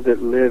people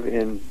that live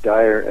in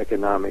dire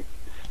economic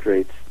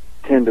straits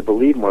tend to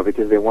believe more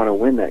because they want to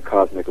win that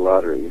cosmic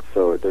lottery.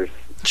 So there's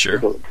sure.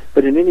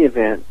 But in any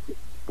event,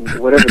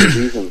 whatever the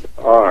reasons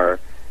are,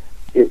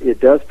 it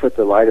does put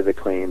the lie to the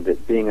claim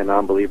that being a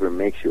non-believer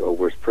makes you a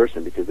worse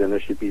person, because then there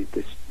should be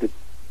the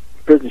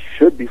prison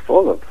should be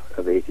full of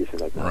atheists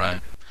and agnostics.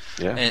 Right.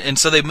 Yeah. And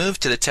so they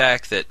moved to the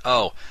tack that,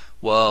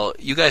 well,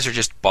 you guys are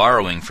just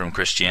borrowing from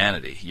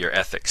Christianity, your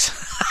ethics.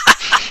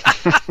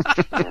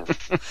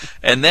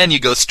 And then you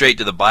go straight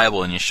to the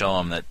Bible and you show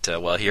them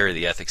that, well, here are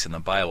the ethics in the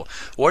Bible.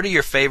 What are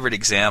your favorite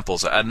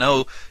examples? I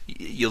know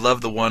you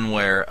love the one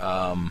where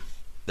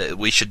that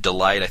we should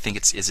delight, I think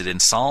is it in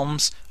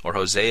Psalms or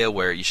Hosea,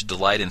 where you should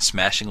delight in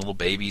smashing little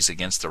babies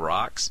against the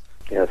rocks?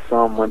 Yeah,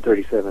 Psalm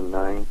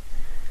 137:9.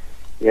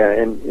 Yeah,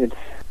 and it's,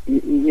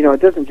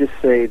 it doesn't just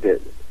say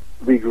that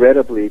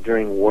regrettably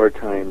during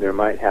wartime there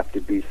might have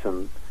to be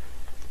some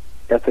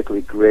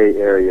ethically gray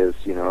areas,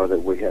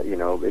 that we have,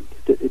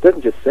 it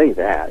doesn't just say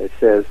that. It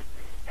says,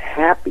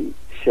 happy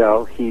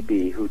shall he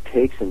be who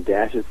takes and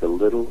dashes the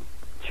little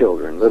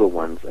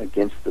ones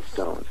against the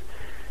stones.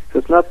 So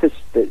it's not this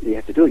that you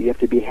have to do it. You have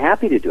to be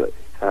happy to do it.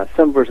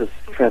 Some verses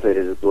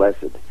translated as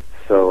blessed.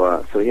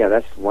 So yeah,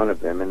 that's one of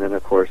them. And then,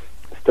 of course,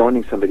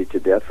 stoning somebody to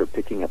death for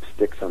picking up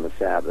sticks on the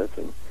Sabbath,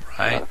 and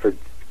right.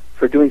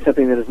 For doing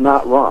something that is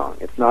not wrong.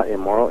 It's not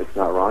immoral. It's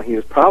not wrong. He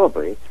was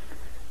probably,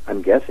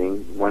 I'm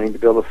guessing, wanting to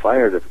build a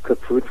fire to cook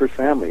food for his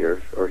family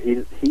or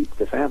heat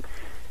the family.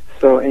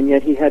 So, and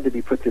yet he had to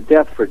be put to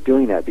death for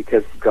doing that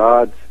because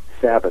God's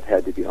Sabbath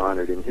had to be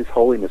honored, and his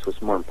holiness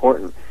was more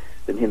important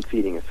than him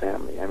feeding a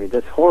family. I mean,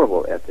 that's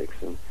horrible ethics.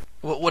 And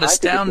what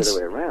astounds... I think it's the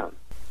other way around.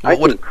 I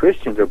think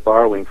Christians are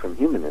borrowing from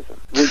humanism.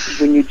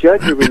 When you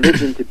judge a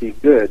religion to be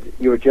good,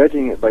 you're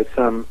judging it by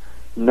some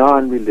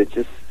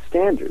non-religious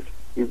standard.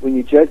 When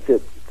you judge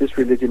that this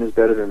religion is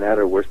better than that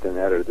or worse than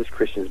that or this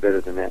Christian is better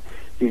than that,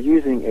 you're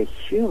using a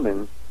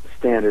human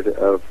standard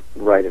of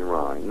right and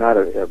wrong, not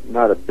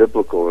a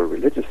biblical or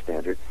religious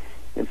standard.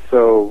 And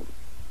so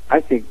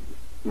I think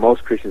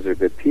most Christians are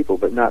good people,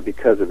 but not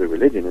because of their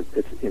religion.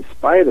 It's in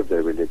spite of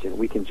their religion.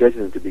 We can judge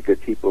them to be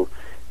good people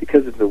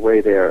because of the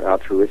way they are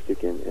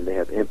altruistic and they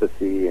have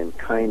empathy and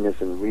kindness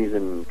and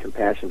reason and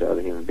compassion to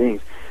other human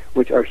beings,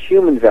 which are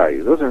human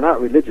values. Those are not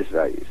religious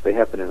values. They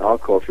happen in all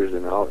cultures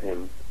and all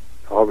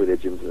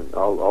religions and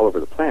all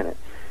over the planet.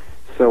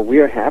 So we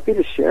are happy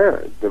to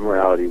share the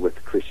morality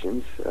with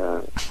Christians.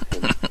 And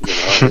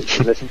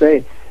let's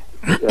say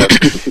people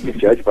should be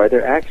judged by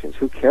their actions.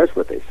 Who cares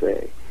what they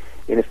say?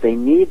 And if they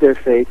need their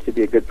faith to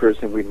be a good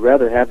person, we'd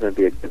rather have them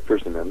be a good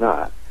person than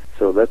not.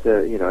 So if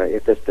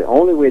that's the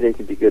only way they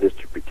can be good is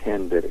to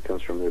pretend that it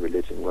comes from their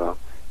religion, well,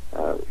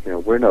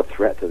 we're no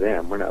threat to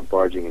them. We're not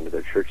barging into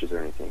their churches or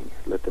anything.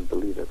 Let them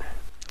believe it.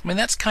 I mean,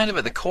 that's kind of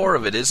at the core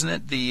of it, isn't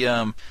it?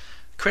 The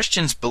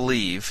Christians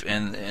believe,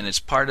 and it's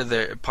part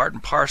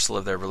and parcel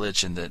of their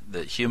religion,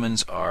 that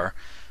humans are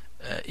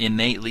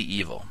innately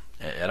evil.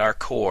 At our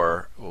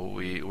core,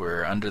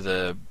 we're under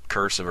the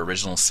curse of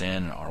original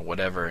sin or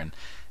whatever,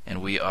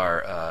 and we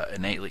are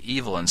innately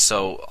evil. And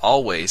so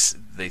always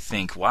they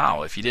think,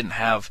 wow, if you didn't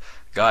have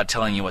God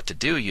telling you what to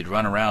do, you'd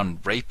run around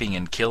raping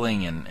and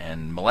killing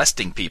and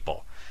molesting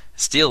people,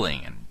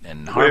 stealing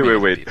and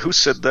harming Wait. people. Who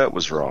said that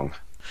was wrong?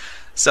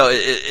 So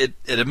it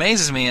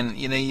amazes me, and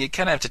you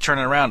kind of have to turn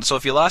it around. So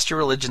if you lost your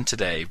religion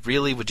today,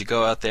 really, would you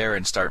go out there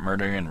and start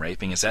murdering and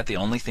raping? Is that the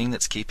only thing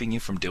that's keeping you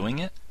from doing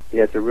it?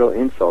 Yeah, it's a real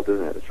insult,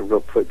 isn't it? It's a real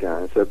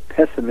put-down. It's a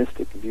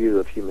pessimistic view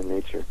of human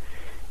nature.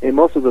 And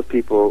most of those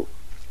people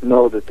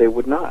know that they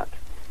would not.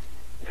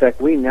 In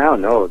fact, we now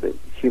know that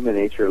human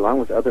nature, along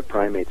with other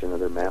primates and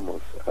other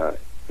mammals,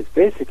 is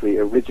basically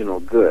original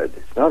good.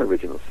 It's not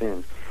original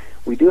sin.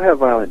 We do have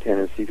violent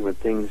tendencies when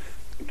things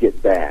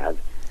get bad,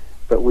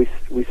 but we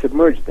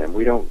submerge them.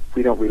 We don't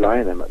rely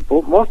on them.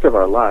 Most of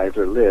our lives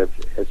are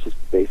lived as just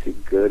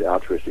basic, good,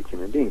 altruistic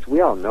human beings. We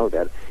all know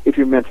that. If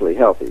you're mentally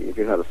healthy, if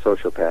you're not a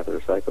sociopath or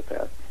a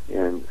psychopath,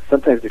 and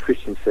sometimes the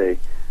Christians say,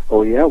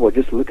 "Oh yeah, well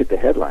just look at the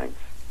headlines.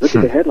 Look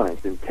at the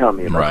headlines and tell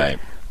me about it."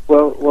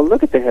 Well,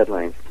 look at the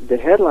headlines. The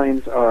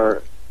headlines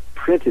are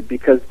printed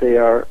because they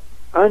are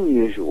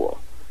unusual,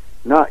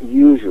 not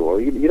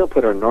usual. You don't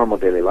put our normal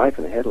daily life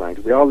in the headlines.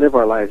 We all live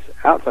our lives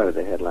outside of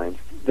the headlines.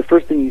 The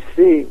first thing you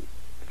say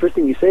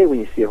when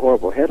you see a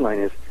horrible headline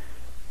is,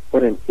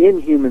 what an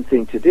inhuman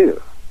thing to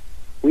do.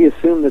 We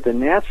assume that the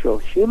natural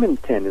human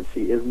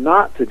tendency is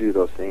not to do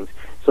those things,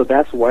 so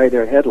that's why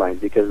they're headlines,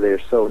 because they're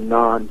so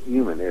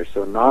non-human. They're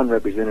so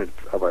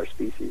non-representative of our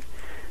species.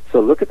 So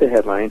look at the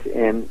headlines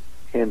and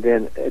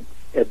then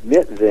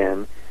admit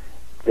then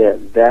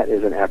that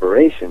is an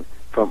aberration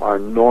from our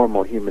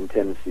normal human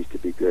tendencies to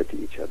be good to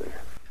each other.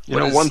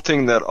 One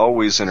thing that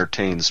always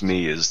entertains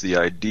me is the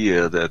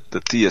idea that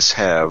the theists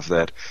have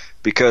that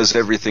because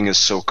everything is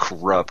so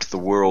corrupt, the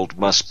world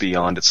must be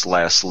on its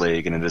last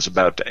leg and it is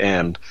about to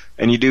end.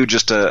 And you do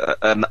just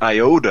an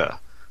iota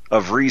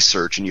of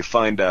research and you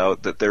find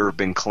out that there have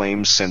been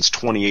claims since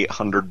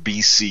 2800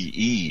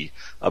 BCE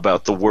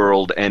about the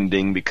world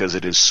ending because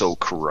it is so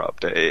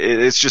corrupt.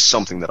 It's just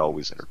something that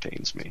always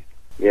entertains me.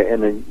 Yeah,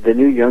 and the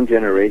new young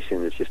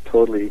generation is just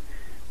totally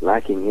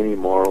lacking any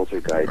morals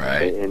or guidance.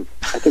 Right. And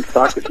I think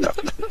Socrates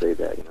used to say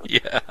that.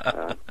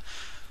 Yeah.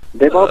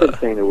 They've all been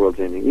saying the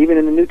world's ending. Even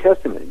in the New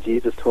Testament,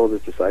 Jesus told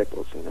his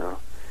disciples,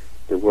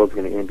 the world's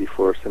going to end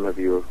before some of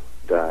you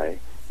die.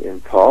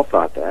 And Paul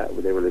thought that.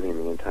 They were living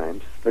in the end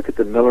times. Look at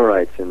the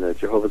Millerites and the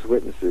Jehovah's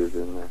Witnesses.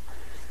 And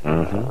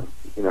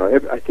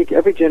I think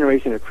every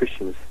generation of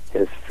Christians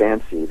has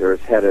fancied or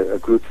has had a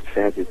group of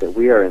fancies that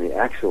we are in the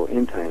actual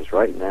end times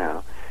right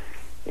now.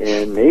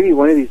 And maybe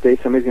one of these days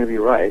somebody's going to be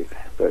right.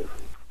 But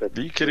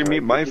are you kidding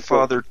me? My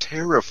father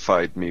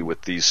terrified me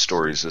with these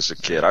stories as a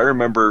kid. I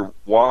remember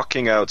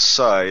walking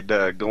outside,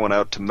 going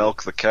out to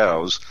milk the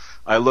cows.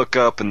 I look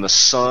up and the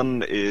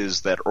sun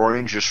is that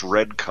orangish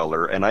red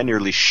color, and I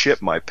nearly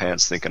shit my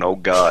pants thinking, oh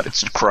God,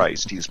 it's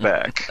Christ, he's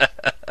back.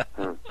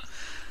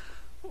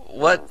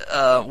 What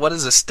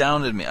has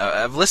astounded me,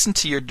 I've listened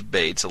to your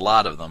debates, a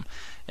lot of them,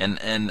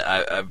 and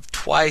I've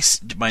twice,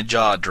 my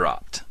jaw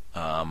dropped.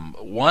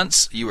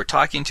 Once you were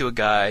talking to a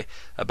guy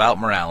about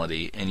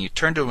morality, and you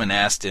turned to him and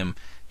asked him,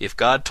 if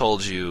God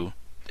told you,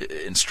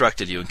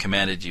 instructed you, and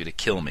commanded you to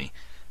kill me,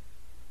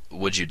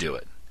 would you do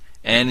it?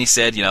 And he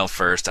said,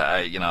 first,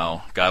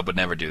 God would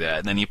never do that.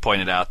 And then you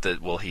pointed out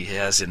that, well, he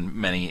has in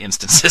many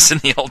instances in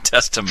the Old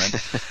Testament.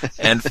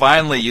 And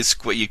finally,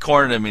 you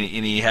cornered him, and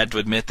he had to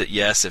admit that,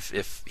 yes,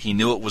 if he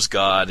knew it was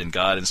God and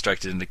God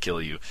instructed him to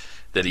kill you,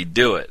 that he'd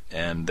do it.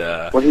 And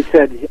well, he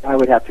said, I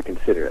would have to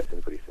consider it,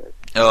 is what he said.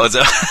 Oh, is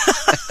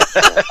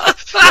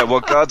yeah, well,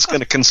 God's going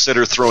to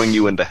consider throwing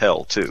you into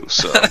hell, too.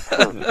 So.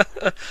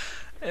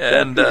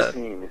 And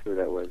who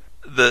that was.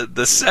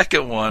 The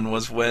second one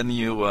was when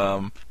you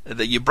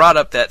brought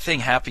up that thing,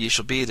 happy you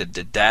shall be, to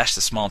dash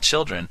the small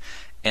children,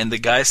 and the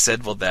guy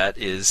said, well, that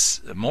is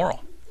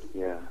immoral.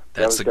 Yeah.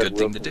 That's a good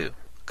thing to do.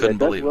 Couldn't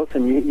believe it.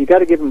 You got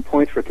to give him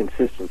points for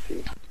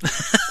consistency.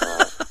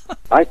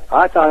 I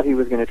thought he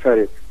was going to try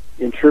to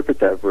interpret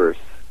that verse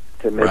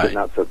to make it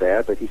not so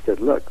bad, but he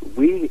said, look,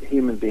 we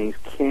human beings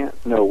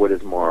can't know what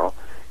is moral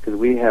because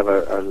we have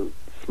a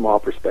small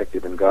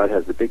perspective and God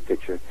has the big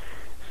picture.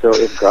 So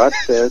if God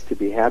says to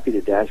be happy to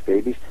dash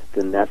babies,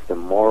 then that's the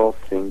moral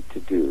thing to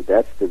do.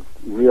 That's the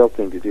real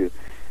thing to do.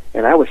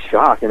 And I was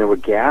shocked, and there were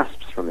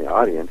gasps from the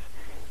audience.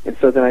 And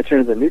so then I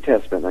turned to the New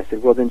Testament, and I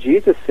said, well, then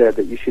Jesus said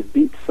that you should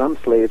beat some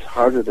slaves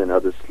harder than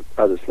other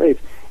slaves.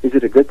 Is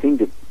it a good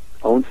thing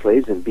own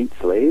slaves and beat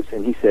slaves?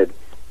 And he said,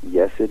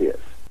 yes, it is.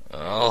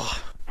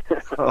 Oh.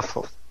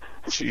 Oh,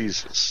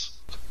 Jesus.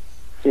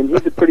 And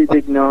he's a pretty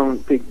big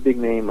name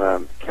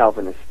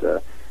Calvinist,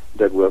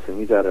 Doug Wilson.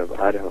 He's out of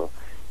Idaho,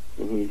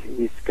 and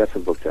he's got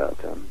some books out.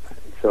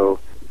 So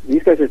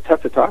these guys are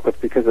tough to talk with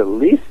because at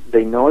least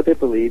they know what they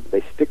believe,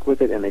 they stick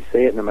with it, and they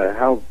say it no matter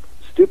how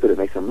stupid it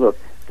makes them look.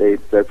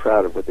 They're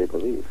proud of what they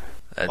believe.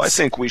 Well, I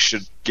think we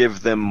should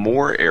give them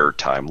more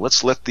airtime.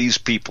 Let's let these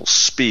people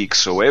speak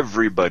so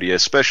everybody,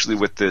 especially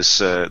with this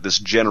this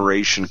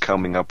generation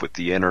coming up with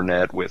the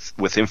internet,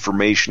 with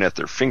information at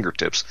their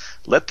fingertips,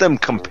 let them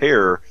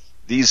compare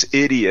these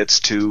idiots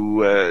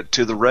to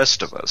the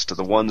rest of us, to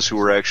the ones who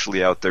are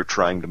actually out there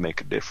trying to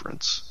make a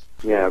difference.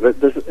 Yeah, but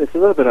it's a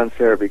little bit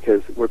unfair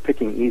because we're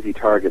picking easy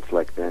targets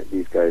like that.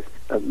 These guys,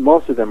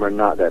 most of them are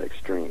not that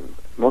extreme.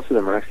 Most of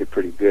them are actually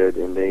pretty good,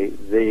 and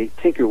they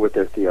tinker with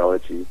their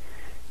theology.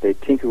 They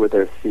tinker with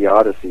their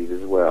theodicies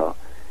as well,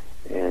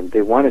 and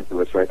they want to do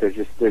what's right. They're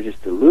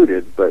just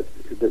deluded, but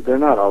they're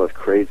not all as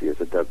crazy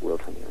as a Doug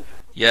Wilson is.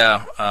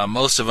 Yeah,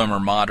 most of them are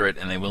moderate,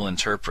 and they will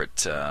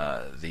interpret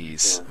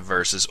these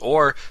verses.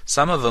 Or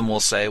some of them will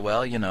say,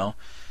 well,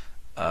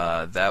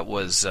 that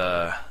was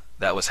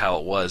how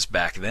it was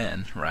back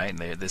then, right?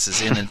 This is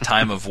in a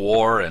time of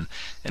war, and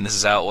this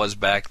is how it was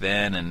back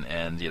then,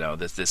 and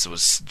this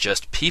was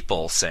just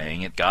people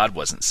saying it. God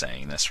wasn't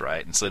saying this,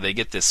 right? And so they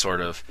get this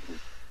sort of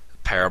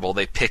parable.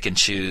 They pick and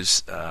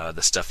choose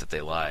the stuff that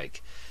they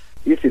like.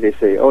 Usually they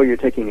say, oh, you're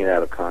taking it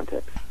out of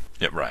context.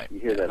 Yeah, right. You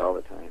hear that all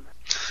the time.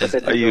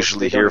 I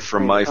usually hear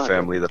from my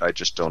family that I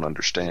just don't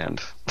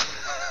understand.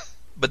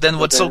 But then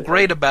what's so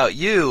great about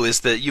you is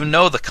that you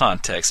know the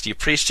context. You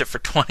preached it for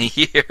 20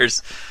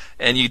 years,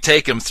 and you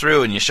take them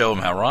through and you show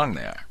them how wrong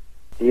they are.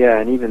 Yeah,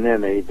 and even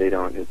then they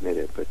don't admit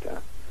it. But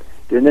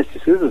Dinesh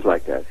D'Souza's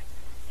like that.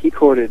 He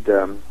quoted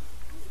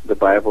the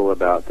Bible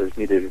about there's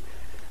neither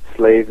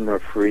slave nor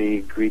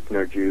free, Greek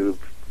nor Jew,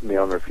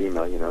 male nor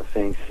female,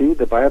 saying, see,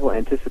 the Bible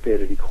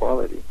anticipated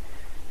equality.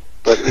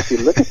 But if you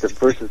look at the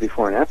verses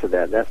before and after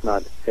that, that's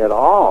not at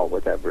all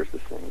what that verse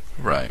is saying.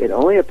 Right. It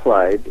only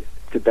applied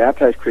to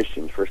baptized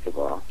Christians, first of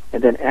all.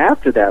 And then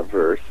after that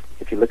verse,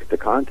 if you look at the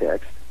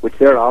context, which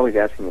they're always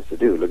asking us to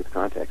do, look at the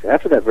context.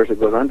 After that verse, it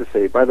goes on to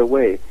say, by the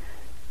way,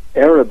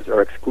 Arabs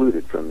are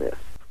excluded from this.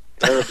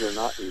 Arabs are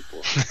not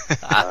equal.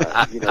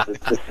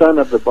 The son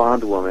of the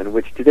bondwoman,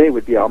 which today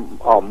would be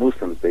all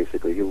Muslims,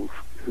 basically, who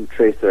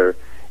trace their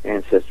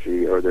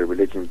ancestry or their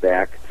religion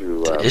back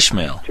through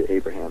Ishmael, to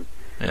Abraham.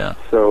 Yeah.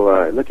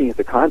 So looking at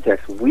the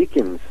context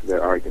weakens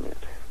their argument.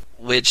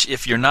 Which,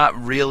 if you're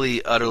not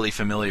really utterly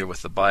familiar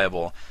with the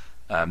Bible,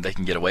 they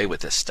can get away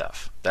with this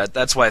stuff.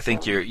 That's why I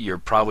think you're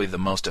probably the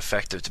most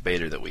effective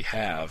debater that we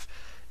have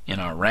in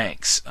our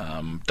ranks.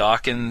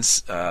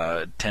 Dawkins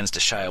tends to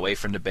shy away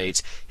from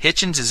debates.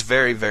 Hitchens is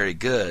very, very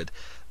good,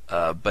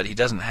 but he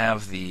doesn't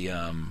have the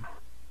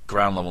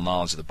ground level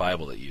knowledge of the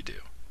Bible that you do.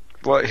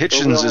 Well,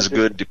 Hitchens is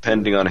good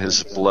depending on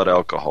his blood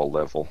alcohol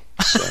level.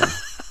 So.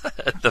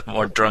 The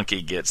more drunk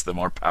he gets, the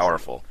more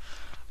powerful.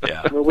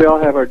 Yeah. Well, we all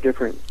have our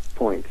different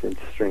points and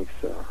strengths.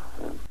 So.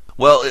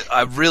 Well,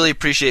 I really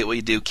appreciate what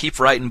you do. Keep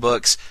writing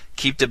books.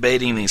 Keep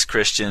debating these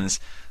Christians.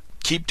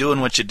 Keep doing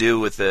what you do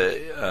with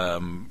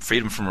the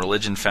Freedom from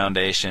Religion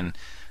Foundation,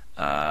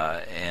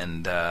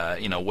 and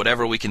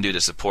whatever we can do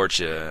to support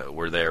you,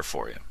 we're there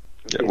for you.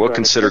 Yeah, we'll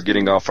consider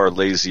getting off our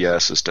lazy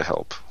asses to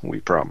help. We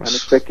promise. I'm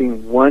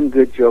expecting one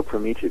good joke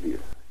from each of you.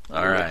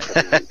 All right.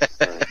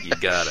 You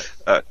got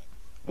it.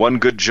 One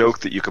good joke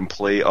that you can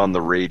play on the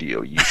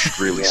radio. You should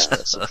really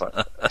specify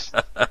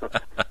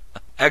that.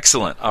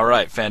 Excellent. All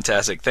right.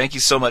 Fantastic. Thank you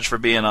so much for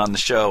being on the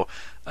show.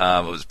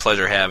 It was a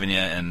pleasure having you,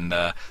 and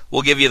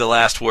we'll give you the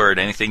last word.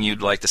 Anything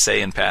you'd like to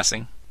say in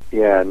passing?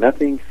 Yeah,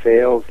 nothing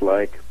fails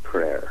like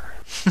prayer.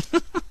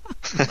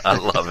 I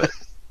love it.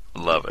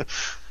 Love it.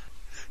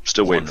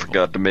 Still waiting for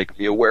God to make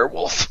me a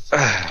werewolf.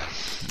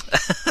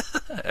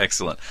 Okay,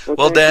 Excellent.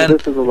 Well, Dan, so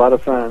this was a lot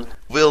of fun.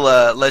 We'll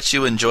let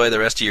you enjoy the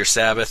rest of your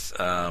Sabbath.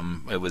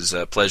 It was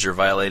a pleasure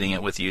violating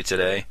it with you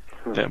today.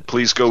 Yeah,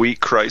 please go eat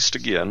Christ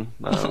again.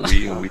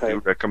 We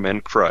do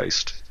recommend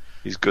Christ.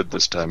 He's good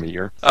this time of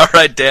year. All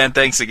right, Dan.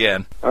 Thanks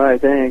again. All right,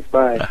 thanks.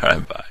 Bye. All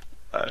right,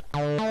 bye.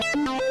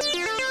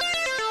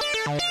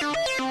 Bye.